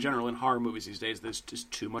movies in general, in horror movies these days. There's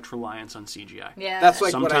just too much reliance on CGI. Yeah, That's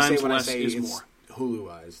like what I say Sometimes when I less say is it's more.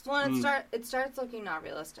 Huluized. Well, it starts looking not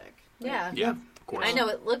realistic. yeah. Yeah, of course. I know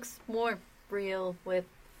it looks more real with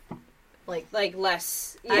Like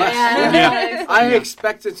less. Yeah. Yeah. I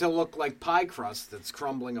expect it to look like pie crust that's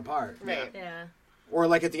crumbling apart. Right. Yeah. Or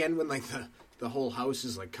like at the end when like the whole house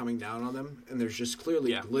is like coming down on them and there's just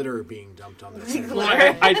clearly glitter being dumped on them. Well,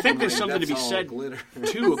 I think there's something to be said glitter.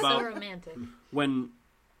 too So about romantic. when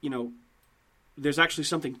there's actually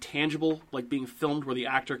something tangible like being filmed where the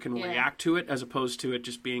actor can react to it as opposed to it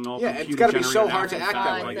just being all it's computer gotta be so generated hard to after act the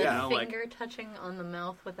that fact, way, The yeah. finger touching on the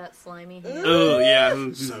mouth with that slimy hand. Oh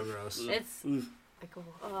yeah. So gross. It's like,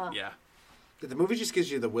 Yeah. The movie just gives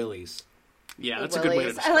you the willies. Yeah, that's a good way to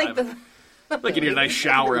Willies. describe I like it. Like you need a nice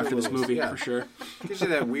shower after this movie, Yeah. for sure. Gives you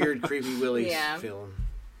that weird creepy willies Yeah. feeling.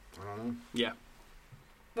 I don't know. Yeah.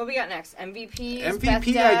 What we got next? MVP. MVP, best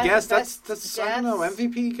I guess best that's I don't know. deaths?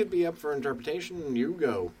 MVP could be up for interpretation. You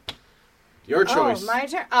go. Your choice. Oh, my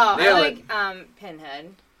turn. Oh, Nail I it. like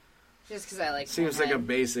Pinhead. Just because I like Seems Pinhead. like a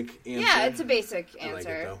basic answer. Yeah, it's a basic I like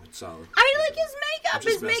answer. it though. It's solid. I like his makeup. I'm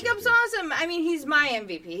just His messing makeup's with awesome. I mean, he's my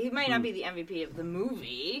MVP. He might not be the MVP of the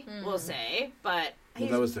movie, we'll say, but Well,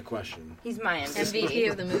 that was the question. he's my MVP. MVP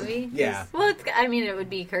of the movie. Yeah. Well, I mean, it would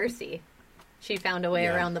be Kirsty. She found a way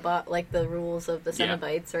Yeah. around the rules of the Yeah.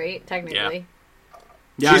 Cenobites, right? Technically.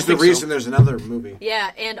 Yeah, She's the reason there's another movie.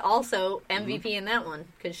 Yeah, and also MVP in that one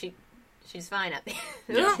because she's fine at the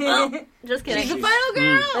Yeah. Well, just kidding. She's The the final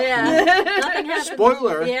girl. Yeah. Nothing happened.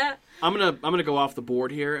 Spoiler. Yeah. I'm gonna go off the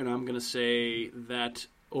board here, and I'm gonna say that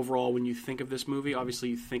overall, when you think of this movie, obviously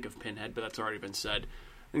you think of Pinhead, but that's already been said.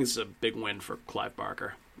 I think this is a big win for Clive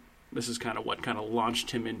Barker. This is kind of what kind of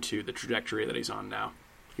launched him into the trajectory that he's on now.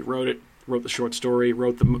 He wrote the short story,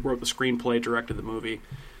 wrote the screenplay, directed the movie.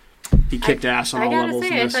 He kicked ass on all levels.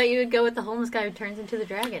 I thought you would go with the homeless guy who turns into the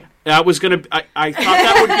dragon. I was gonna. I thought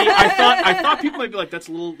that would be. I thought people might be like, that's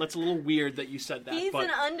a little weird that you said that. He's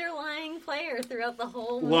an underlying player throughout the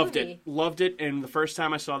whole movie. Loved it. And the first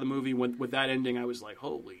time I saw the movie with that ending, I was like,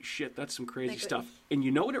 holy shit, that's some crazy stuff. And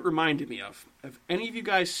you know what it reminded me of? Have any of you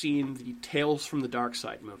guys seen the Tales from the Dark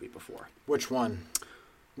Side movie before? Which one?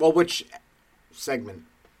 Well, which segment?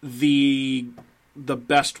 The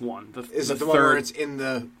best one. Is it the one where it's in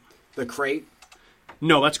the crate?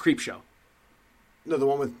 No, that's Creepshow. No, the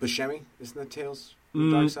one with Buscemi? Isn't that Tales from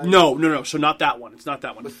the Dark Side? No. So not that one. It's not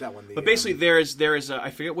that one. What's that one? But basically, there is a, I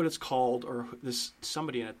forget what it's called, or there's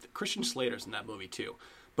somebody in it. Christian Slater's in that movie too.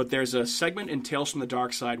 But there's a segment in Tales from the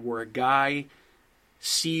Dark Side where a guy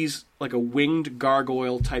sees like a winged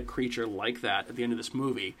gargoyle type creature like that at the end of this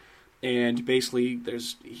movie. And basically,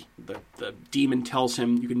 there's the demon tells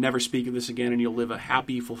him, you can never speak of this again and you'll live a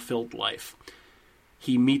happy, fulfilled life.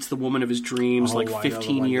 He meets the woman of his dreams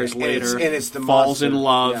 15 years later, and it's the falls monster. In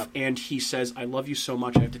love, and he says, I love you so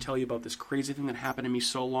much, I have to tell you about this crazy thing that happened to me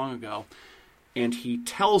so long ago. And he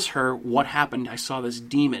tells her what happened. I saw this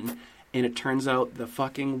demon, and it turns out the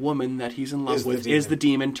fucking woman that he's in love with is the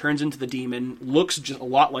demon, turns into the demon, looks just a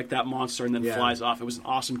lot like that monster, and then flies off. It was an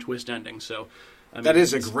awesome twist ending, so... I mean, that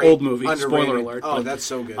is a great old movie. Underrated. Spoiler alert! Oh, that's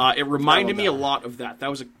so good. It reminded me a lot of that. That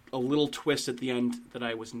was a little twist at the end that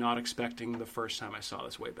I was not expecting the first time I saw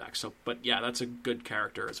this way back. So, but yeah, that's a good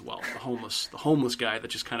character as well. The homeless guy that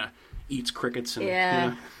just kind of eats crickets.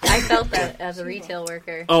 And, I felt that as a retail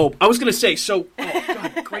worker. Oh, I was gonna say. So,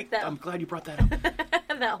 God, great! I'm glad you brought that up.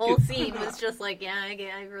 That whole scene was just like,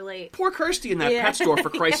 I relate. Poor Kirsty in that pet store,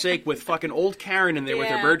 for Christ's sake, with fucking old Karen in there with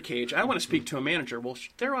her birdcage. I want to speak to a manager. Well,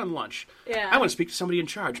 they're on lunch. Yeah. I want to speak to somebody in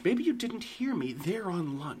charge. Maybe you didn't hear me. They're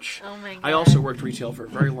on lunch. Oh my God. I also worked retail for a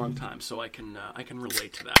very long time, so I can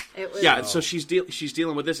relate to that. So she's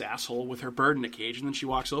dealing with this asshole with her bird in a cage, and then she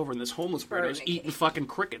walks over, and this homeless weirdo's eating fucking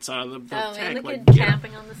crickets out of the tank. And the like, kid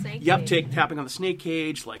tapping on the snake cage. Tapping on the snake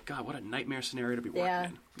cage. Like, God, what a nightmare scenario to be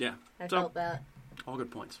working in. Yeah. I felt that. All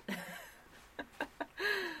good points.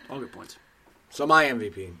 All good points. So my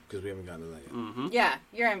MVP, because we haven't gotten to that yet. Mm-hmm. Yeah,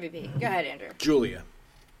 your MVP. Go ahead, Andrew. Julia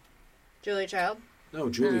Child? No,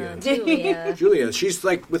 Julia. Julia. She's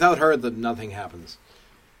like, without her, nothing happens.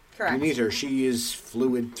 Correct. You need her. She is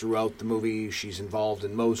fluid throughout the movie. She's involved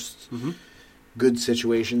in most good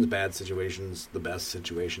situations, bad situations, the best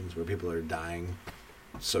situations where people are dying.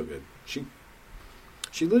 So good.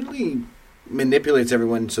 She literally manipulates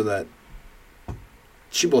everyone so that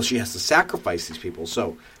she has to sacrifice these people.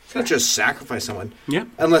 So she can't just sacrifice someone. Yeah.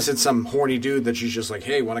 Unless it's some horny dude that she's just like,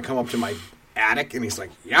 hey, want to come up to my attic? And he's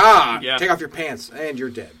like, yeah, take off your pants and you're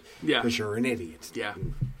dead. Yeah. Because you're an idiot. Yeah.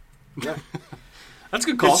 Yeah. That's a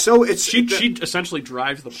good call. She essentially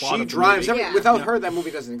drives the plot of the movie. Without her, that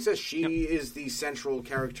movie doesn't exist. She is the central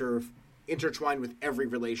character intertwined with every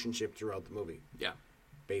relationship throughout the movie. Yeah.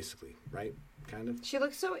 Basically, right? Kind of. She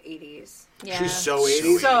looks so 80s. Yeah. She's so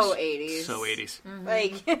 80s. So 80s. So 80s.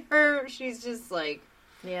 Mm-hmm. Like, she's just like...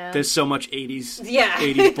 Yeah. There's so much 80s.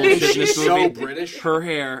 80s bullshit in this movie. So British. Her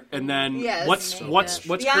hair, and then what's the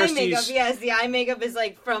Kirsty's... eye makeup, the eye makeup is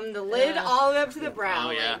like from the lid all the way up to the brow.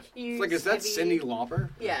 Oh, yeah. Like, is that Cyndi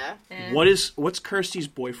Lauper? Yeah. What's Kirsty's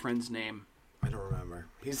boyfriend's name? I don't remember.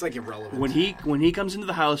 He's like irrelevant. When he comes into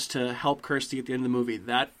the house to help Kirsty at the end of the movie,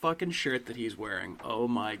 that fucking shirt that he's wearing, oh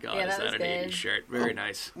my God, is that an 80s shirt? Very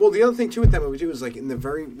nice. Well, the other thing too with that movie too is like in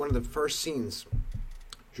one of the first scenes,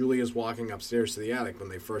 Julia's walking upstairs to the attic when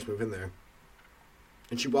they first move in there,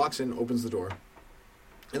 and she walks in, opens the door,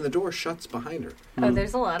 and the door shuts behind her. Oh,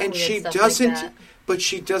 there's a lot of and weird she stuff doesn't, like that. but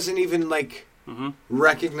she doesn't even like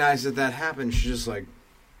recognize that happened. She's just like.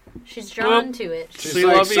 She's drawn to it. She's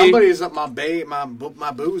like, somebody's up my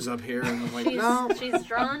booze up here. And I'm like, no. She's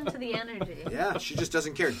drawn to the energy. Yeah, she just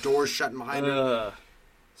doesn't care. Doors shutting behind her.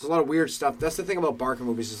 There's a lot of weird stuff. That's the thing about Barker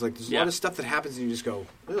movies is like there's a lot of stuff that happens and you just go,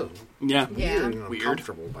 ugh. Yeah. Weird. And I'm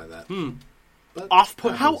comfortable by that.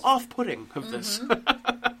 But how off-putting of this.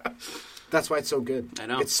 That's why it's so good. I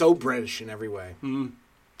know. It's so British in every way.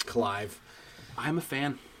 Clive. I'm a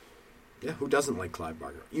fan. Yeah, who doesn't like Clive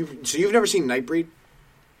Barker? You've never seen Nightbreed?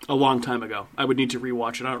 A long time ago. I would need to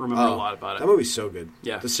rewatch it. I don't remember a lot about it. That movie's so good.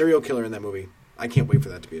 Yeah. The serial killer in that movie. I can't wait for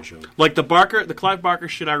that to be a show. Like the Clive Barker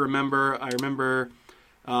shit I remember. I remember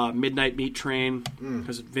Midnight Meat Train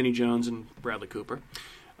because of Vinnie Jones and Bradley Cooper.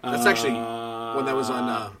 That's actually when that was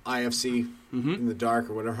on IFC in the dark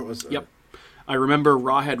or whatever it was. Yep. I remember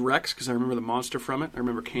Rawhead Rex because I remember the monster from it. I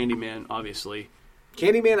remember Candyman, obviously.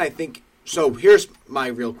 Candyman, I think, So here's my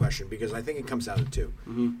real question, because I think it comes down to two.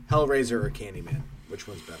 Hellraiser or Candyman? Which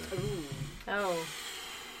one's better? Oh.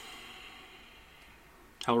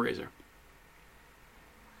 Hellraiser.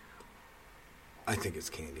 I think it's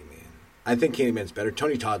Candyman. I think Candyman's better.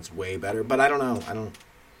 Tony Todd's way better, but I don't know.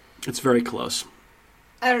 It's very close.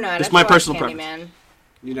 I don't know. It's my personal preference.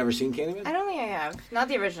 You never seen Candyman? I don't think I have. Not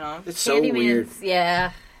the original. It's so weird.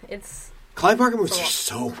 Yeah, it's... Clive Barker movies are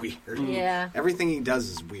so weird. Yeah. Everything he does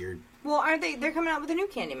is weird. Well, aren't they? They're coming out with a new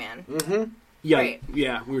Candyman. Mm-hmm. Yeah, right.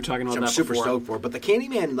 Yeah. We were talking about that before. I'm super before. stoked for, but the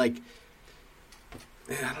Candyman, like,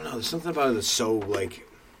 I don't know. There's something about it that's so like.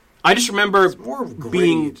 I just remember more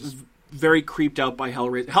being very creeped out by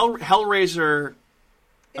Hellraiser. Hellraiser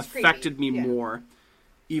affected me more,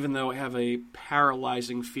 even though I have a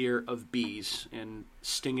paralyzing fear of bees and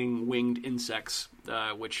stinging winged insects,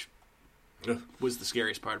 which was the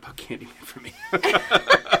scariest part about Candyman for me.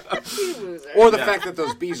 Or the fact that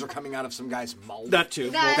those bees are coming out of some guy's mouth. That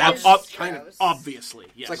too. That's kind of obviously.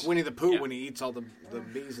 Yes. It's like Winnie the Pooh when he eats all the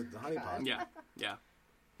bees at the honey pot. Yeah.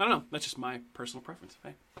 I don't know. That's just my personal preference.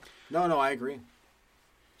 Hey. No, I agree.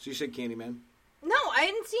 So you said Candyman? No, I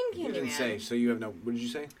hadn't seen Candyman. You didn't say. So you have no. What did you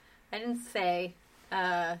say? I didn't say.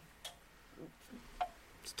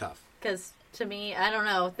 It's tough. Because to me, I don't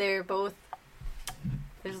know. They're both.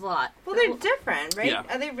 There's a lot. Well, they're different, right? Yeah.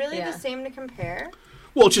 Are they really the same to compare?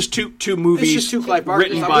 Well, it's just two movies. It's just two Clive Barker.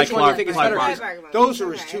 Written by Clive Barker. Those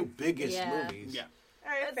are his two biggest movies. Yeah.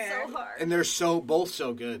 That's so hard. And they're both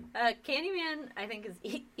so good. Candyman, I think,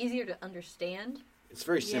 is easier to understand. It's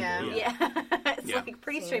very simple. Yeah. It's like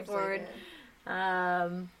pretty straightforward.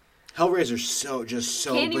 Hellraiser's so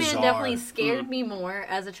Candyman bizarre. definitely scared me more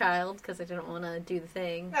as a child because I didn't want to do the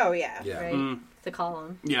thing. Oh yeah. Right. To call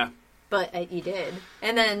him. Yeah. But you did,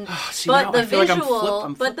 and then the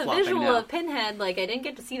visual, like the visual of Pinhead, like I didn't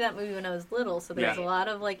get to see that movie when I was little, so there was a lot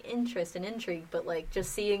of like interest and intrigue. But like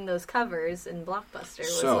just seeing those covers in Blockbuster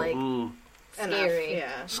was like scary.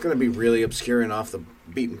 Yeah, it's gonna be really obscure and off the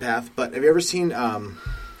beaten path. But have you ever seen I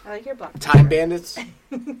like your Blockbuster. Time Bandits?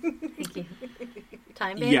 Thank you.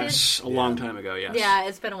 Time Bandits? Yes, a long time ago. Yes. Yeah,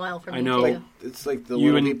 it's been a while for me. I know. Too. It's like the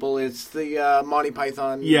Little People. It's the Monty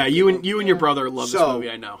Python. Yeah, you and your brother love this movie.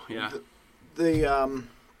 I know. Yeah. The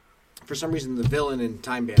for some reason the villain in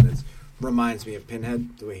Time Bandits reminds me of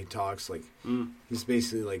Pinhead. The way he talks, like he's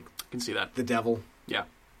basically like I can see that the devil. Yeah.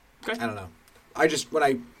 Okay. I don't know. I just when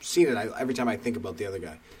I seen it, every time I think about the other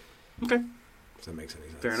guy. Okay. If that makes any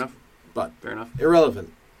sense. Fair enough. But fair enough.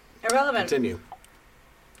 Irrelevant.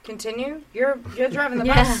 Continue. You're driving the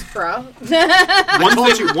bus, bro.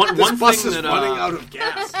 One bus is running out of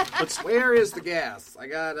gas. Where is the gas? I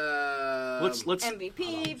got Let's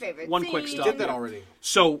MVP favorite. One quick stop. You did that already.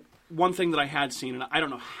 So one thing that I had seen, and I don't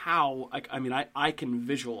know how. I can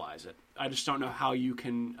visualize it. I just don't know how you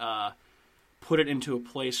can put it into a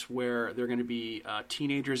place where they're going to be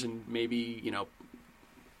teenagers and maybe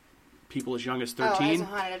people as young as 13. Oh, as a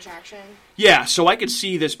haunted attraction. Yeah, so I could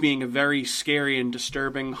see this being a very scary and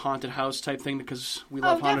disturbing haunted house type thing because we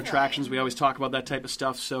love haunted attractions. We always talk about that type of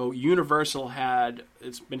stuff. So Universal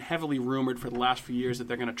it's been heavily rumored for the last few years that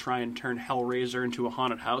they're going to try and turn Hellraiser into a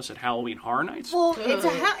haunted house at Halloween Horror Nights. Well,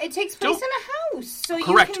 it takes place in a house, so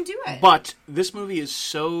correct. You can do it. But this movie is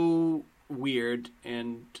so weird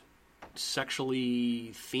and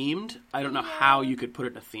sexually themed. I don't know how you could put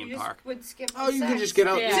it in a theme park. Would skip you could just get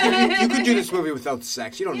out. Yeah. You could do this movie without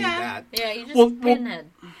sex. You don't need that. Yeah, you just Pinhead.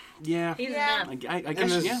 Yeah. He's a I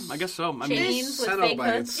guess. Yeah, I guess so. Chains with fake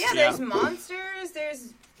hooks. Yeah, there's monsters.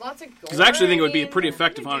 There's lots of gore. Because I actually think it would be a pretty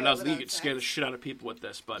effective haunted house. I think you could scare the shit out of people with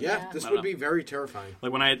this. But this would be very terrifying.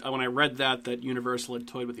 Like when I read that Universal had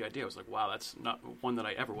toyed with the idea, I was like, wow, that's not one that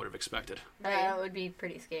I ever would have expected. That would be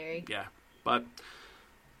pretty scary. Yeah, but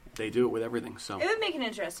they do it with everything, so it would make an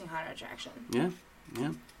interesting haunted attraction. Yeah.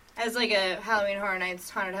 As like a Halloween Horror Nights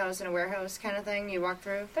haunted house in a warehouse kind of thing you walk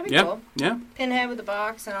through. That'd be cool. Yeah. Pinhead with the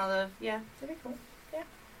box and all the that'd be cool. Yeah,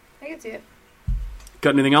 I could see it.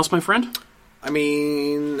 Got anything else, my friend? I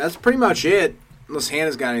mean, that's pretty much it. Unless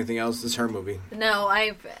Hannah's got anything else, this is her movie. No,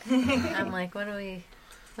 I'm like, what do we?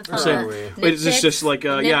 What's Wait, is this just like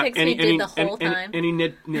any the whole time?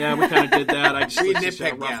 Yeah, we kind of did that. I just we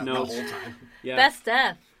nitpicked rough notes the whole time. Yeah. Best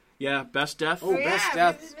death. Yeah, best death. Oh, best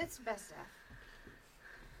death. It's best death.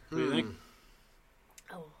 What do you think?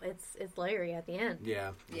 Oh, it's Larry at the end.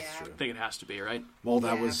 Yeah, that's true. I think it has to be, right? Well,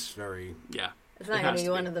 that was very. Yeah. It's not going to be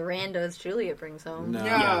one of the randos Julia brings home.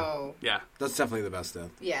 No. Yeah. That's definitely the best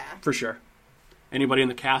death. Yeah. For sure. Anybody in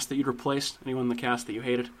the cast that you'd replaced? Anyone in the cast that you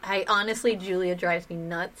hated? I honestly, Julia drives me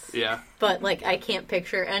nuts. Yeah. But, I can't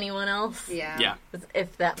picture anyone else. Yeah. Yeah.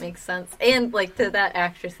 If that makes sense. And, to that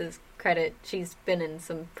actress's credit. She's been in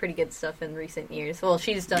some pretty good stuff in recent years. Well,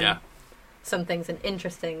 she's done some things in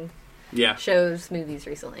interesting shows, movies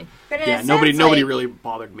recently. But nobody really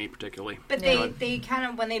bothered me particularly. But they kind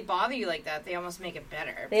of, when they bother you like that, they almost make it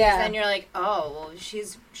better. Because then you're like, oh, well,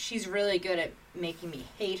 she's really good at making me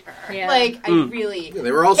hate her. Yeah. Like, I really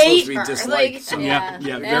they were all supposed to be disliked.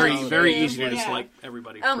 Like, very easy to dislike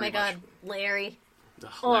everybody. Oh my god, Larry.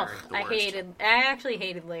 Larry, I actually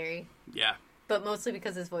hated Larry. Yeah. But mostly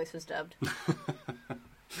because his voice was dubbed.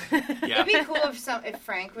 It'd be cool if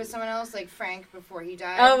Frank was someone else, like Frank before he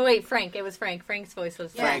died. Oh wait, Frank. It was Frank. Frank's voice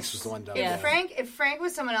was dubbed. Frank's was the one dubbed. Yeah. If Frank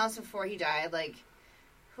was someone else before he died, like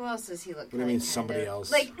who else does he look like? What do you mean somebody else?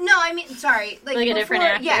 Like no, I mean sorry, like a different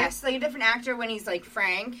actor. Yes, like a different actor when he's like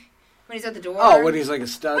Frank. When he's at the door. Oh, when he's like a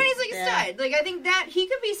stud. When he's like a stud. Like I think that he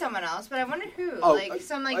could be someone else, but I wonder who. Oh, like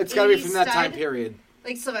some like it's got to be from that time period.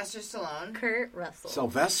 Like Sylvester Stallone. Kurt Russell.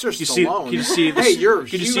 Sylvester Stallone. Can you see this? Hey,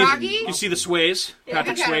 you see the Sways? Yeah,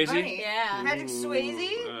 Patrick Swayze. Yeah. Patrick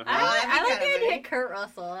Swayze. I like the idea of Kurt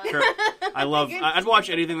Russell. I'd watch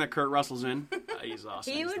anything that Kurt Russell's in. He's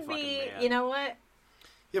awesome. He would be. You know what?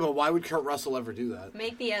 Yeah, but why would Kurt Russell ever do that?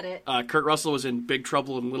 Make the edit. Kurt Russell was in Big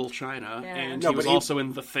Trouble in Little China, and he was also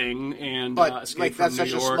in The Thing and Escape from New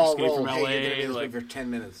York, Escape from L.A. Hey, like for 10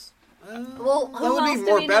 minutes. Well, who else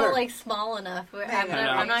do we know, like, small enough?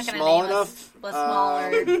 I'm not going to name a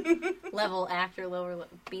smaller level actor, lower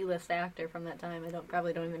B-list actor from that time. I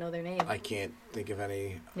probably don't even know their name. I can't think of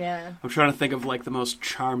any. Yeah. I'm trying to think of, like, the most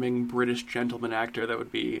charming British gentleman actor that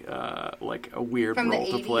would be, like, a weird role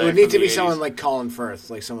to play. It would need to be someone like Colin Firth,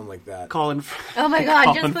 like someone like that. Colin Firth. Oh, my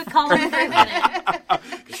God, just put Colin Firth in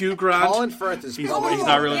it. Hugh Grant. Colin Firth is he's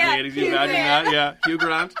not really dating. Can you imagine that? Yeah, Hugh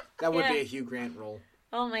Grant. That would be a Hugh Grant role.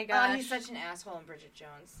 Oh my gosh. Oh, he's such an asshole in Bridget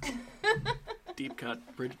Jones. Deep cut,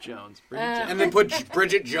 Bridget Jones. And then put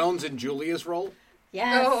Bridget Jones in Julia's role?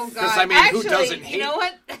 Yes. Oh, God. Because, I mean, actually, who doesn't hate... You know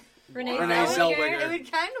what? Renee Zellweger. It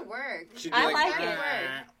would kind of work. I like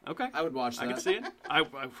it. Okay. I would watch that. I could see it. I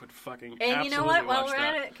would fucking And you know what? While we're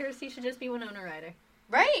at it, Kirsty should just be Winona Ryder.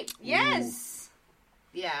 Right. Yes.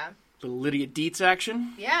 Ooh. Yeah. The Lydia Dietz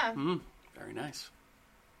action? Yeah. Very nice.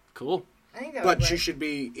 Cool. I think that but she should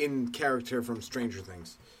be in character from Stranger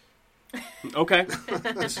Things. Okay.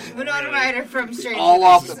 Winona Ryder from Stranger Things. All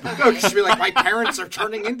off the... No, she should be like, my parents are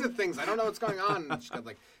turning into things. I don't know what's going on. And she's got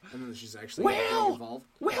like... And then she's actually involved.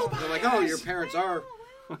 They're like, oh, your parents are...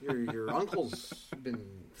 Your uncle's been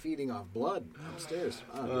feeding off blood upstairs.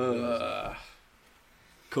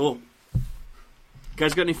 Cool. You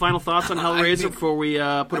guys got any final thoughts on Hellraiser before we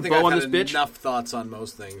put a bow on this bitch? Enough thoughts on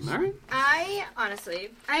most things. All right. I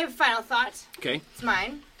have a final thought. Okay. It's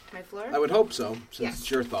mine. My floor. I would hope so, since it's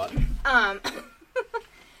your thought.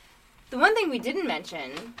 The one thing we didn't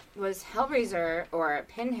mention was Hellraiser, or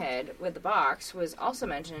Pinhead with the box, was also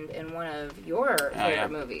mentioned in one of your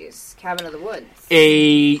favorite movies, Cabin of the Woods.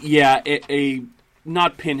 A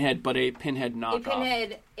not Pinhead, but a Pinhead knockoff. A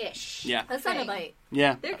Pinhead-ish. Yeah. A Cenobite.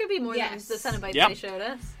 Yeah. There could be more than the Cenobites they showed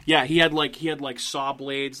us. Yeah, he had like saw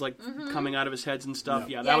blades coming out of his heads and stuff.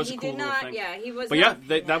 Yeah, that was a cool little thing. Yeah, he was.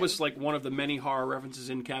 But that was like one of the many horror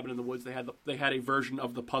references in Cabin in the Woods. They had a version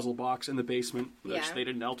of the puzzle box in the basement, which they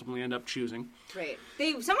didn't ultimately end up choosing. Right.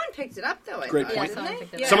 Someone picked it up though. Great point.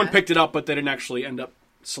 Someone picked it up, but they didn't actually end up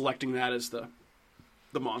selecting that as the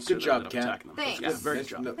monster. Good job, that ended up attacking them. Thanks. Yeah, very good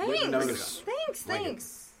job.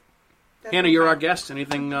 Thanks. Hannah, you're our guest.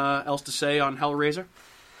 Anything else to say on Hellraiser?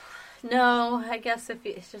 No, I guess if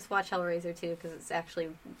you just watch Hellraiser 2, because it's actually,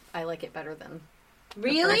 I like it better than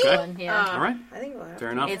the first one. Yeah. All right. I think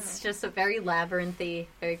fair enough. It's just a very labyrinthy,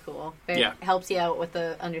 very cool. Helps you out with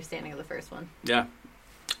the understanding of the first one. Yeah.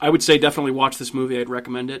 I would say definitely watch this movie. I'd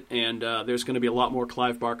recommend it. And there's going to be a lot more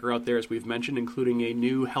Clive Barker out there, as we've mentioned, including a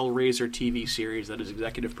new Hellraiser TV series that is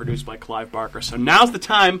executive produced by Clive Barker. So now's the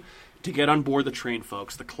time to get on board the train,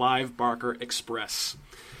 folks. The Clive Barker Express.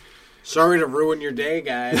 Sorry to ruin your day,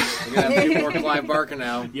 guys. We're going to have to do more Clive Barker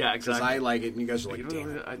now. Yeah, exactly. Because I like it, and you guys are like,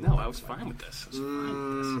 damn it. No, I was fine with this.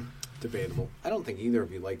 Debatable. I don't think either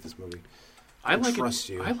of you like this movie. I trust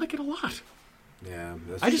you. I like it a lot. Yeah,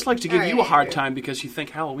 I just like to give you a hard time because you think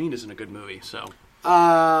Halloween isn't a good movie. So,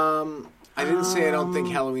 I didn't say I don't think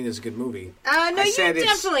Halloween is a good movie. No, you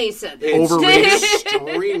definitely said that. It's overrated.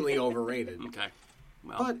 Extremely overrated. Okay,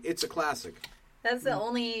 well, but it's a classic. That's the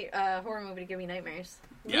only horror movie to give me nightmares.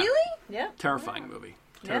 Yeah. Really? Yeah. Terrifying movie.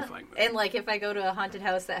 Terrifying movie. And like if I go to a haunted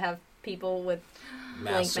house that have people with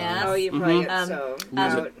blank masks, oh, you probably get so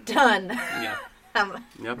done. Yeah. I'm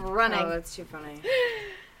running. Oh, that's too funny.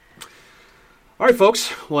 All right,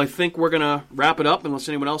 folks. Well, I think we're going to wrap it up unless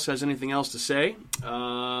anyone else has anything else to say.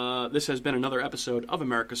 this has been another episode of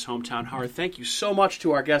America's Hometown Horror. Thank you so much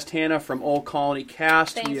to our guest, Hannah, from Old Colony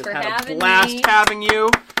Cast. Thanks we have for had having a blast me. having you.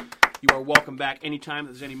 You are welcome back anytime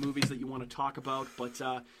if there's any movies that you want to talk about. But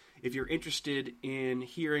if you're interested in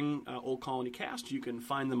hearing Old Colony Cast, you can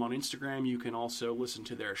find them on Instagram. You can also listen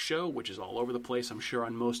to their show, which is all over the place, I'm sure,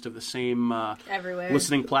 on most of the same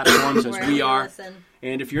listening platforms as we are.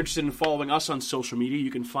 And if you're interested in following us on social media, you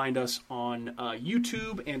can find us on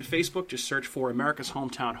YouTube and Facebook. Just search for America's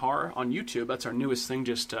Hometown Horror on YouTube. That's our newest thing.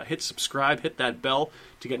 Just hit subscribe, hit that bell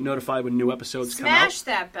to get notified when new episodes come out. Smash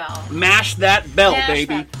that bell. Mash that bell,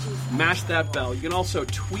 baby. Mash that bell. You can also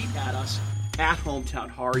tweet at us at Hometown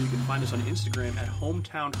Horror. You can find us on Instagram at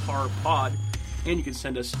Hometown Horror Pod. And you can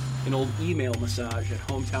send us an old email massage at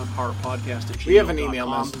hometownhorrorpodcast@gmail.com. We have an email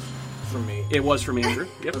message from me. It was from Andrew.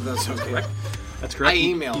 Yep. That's correct. That's correct. I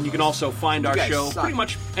emailed. And you can also find our show suck. pretty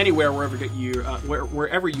much anywhere wherever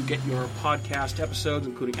you get your podcast episodes,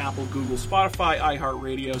 including Apple, Google, Spotify,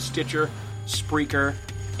 iHeartRadio, Stitcher, Spreaker,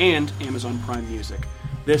 and Amazon Prime Music.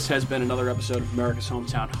 This has been another episode of America's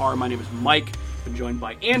Hometown Horror. My name is Mike. Been joined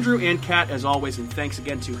by Andrew and Kat as always, and thanks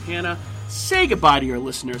again to Hannah. Say goodbye to your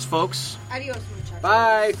listeners, folks. Adios, muchachos.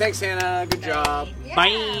 Bye. Thanks, Hannah. Good job. Yeah,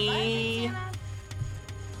 Bye. Bye.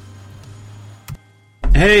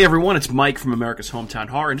 Hey everyone, it's Mike from America's Hometown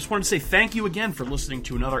Horror, and just wanted to say thank you again for listening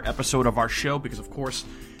to another episode of our show, because of course,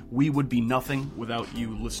 we would be nothing without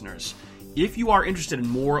you listeners. If you are interested in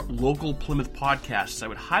more local Plymouth podcasts, I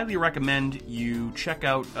would highly recommend you check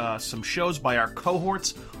out some shows by our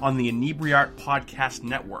cohorts on the Inebriart Podcast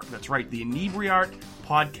Network. That's right, the Inebriart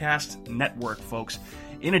Podcast Network, folks.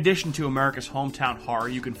 In addition to America's Hometown Horror,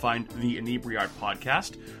 you can find the Inebriart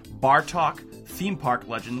Podcast, Bar Talk, Theme Park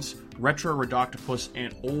Legends, Retro Redoctopus,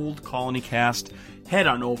 and Old Colony Cast. Head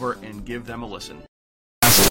on over and give them a listen.